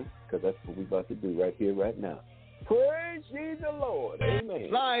praise him, because that's what we're about to do right here, right now. Praise ye the Lord. Amen.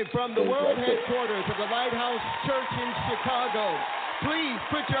 Live from the world headquarters of the Lighthouse Church in Chicago. Please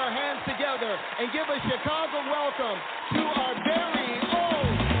put your hands together and give a Chicago welcome to our very own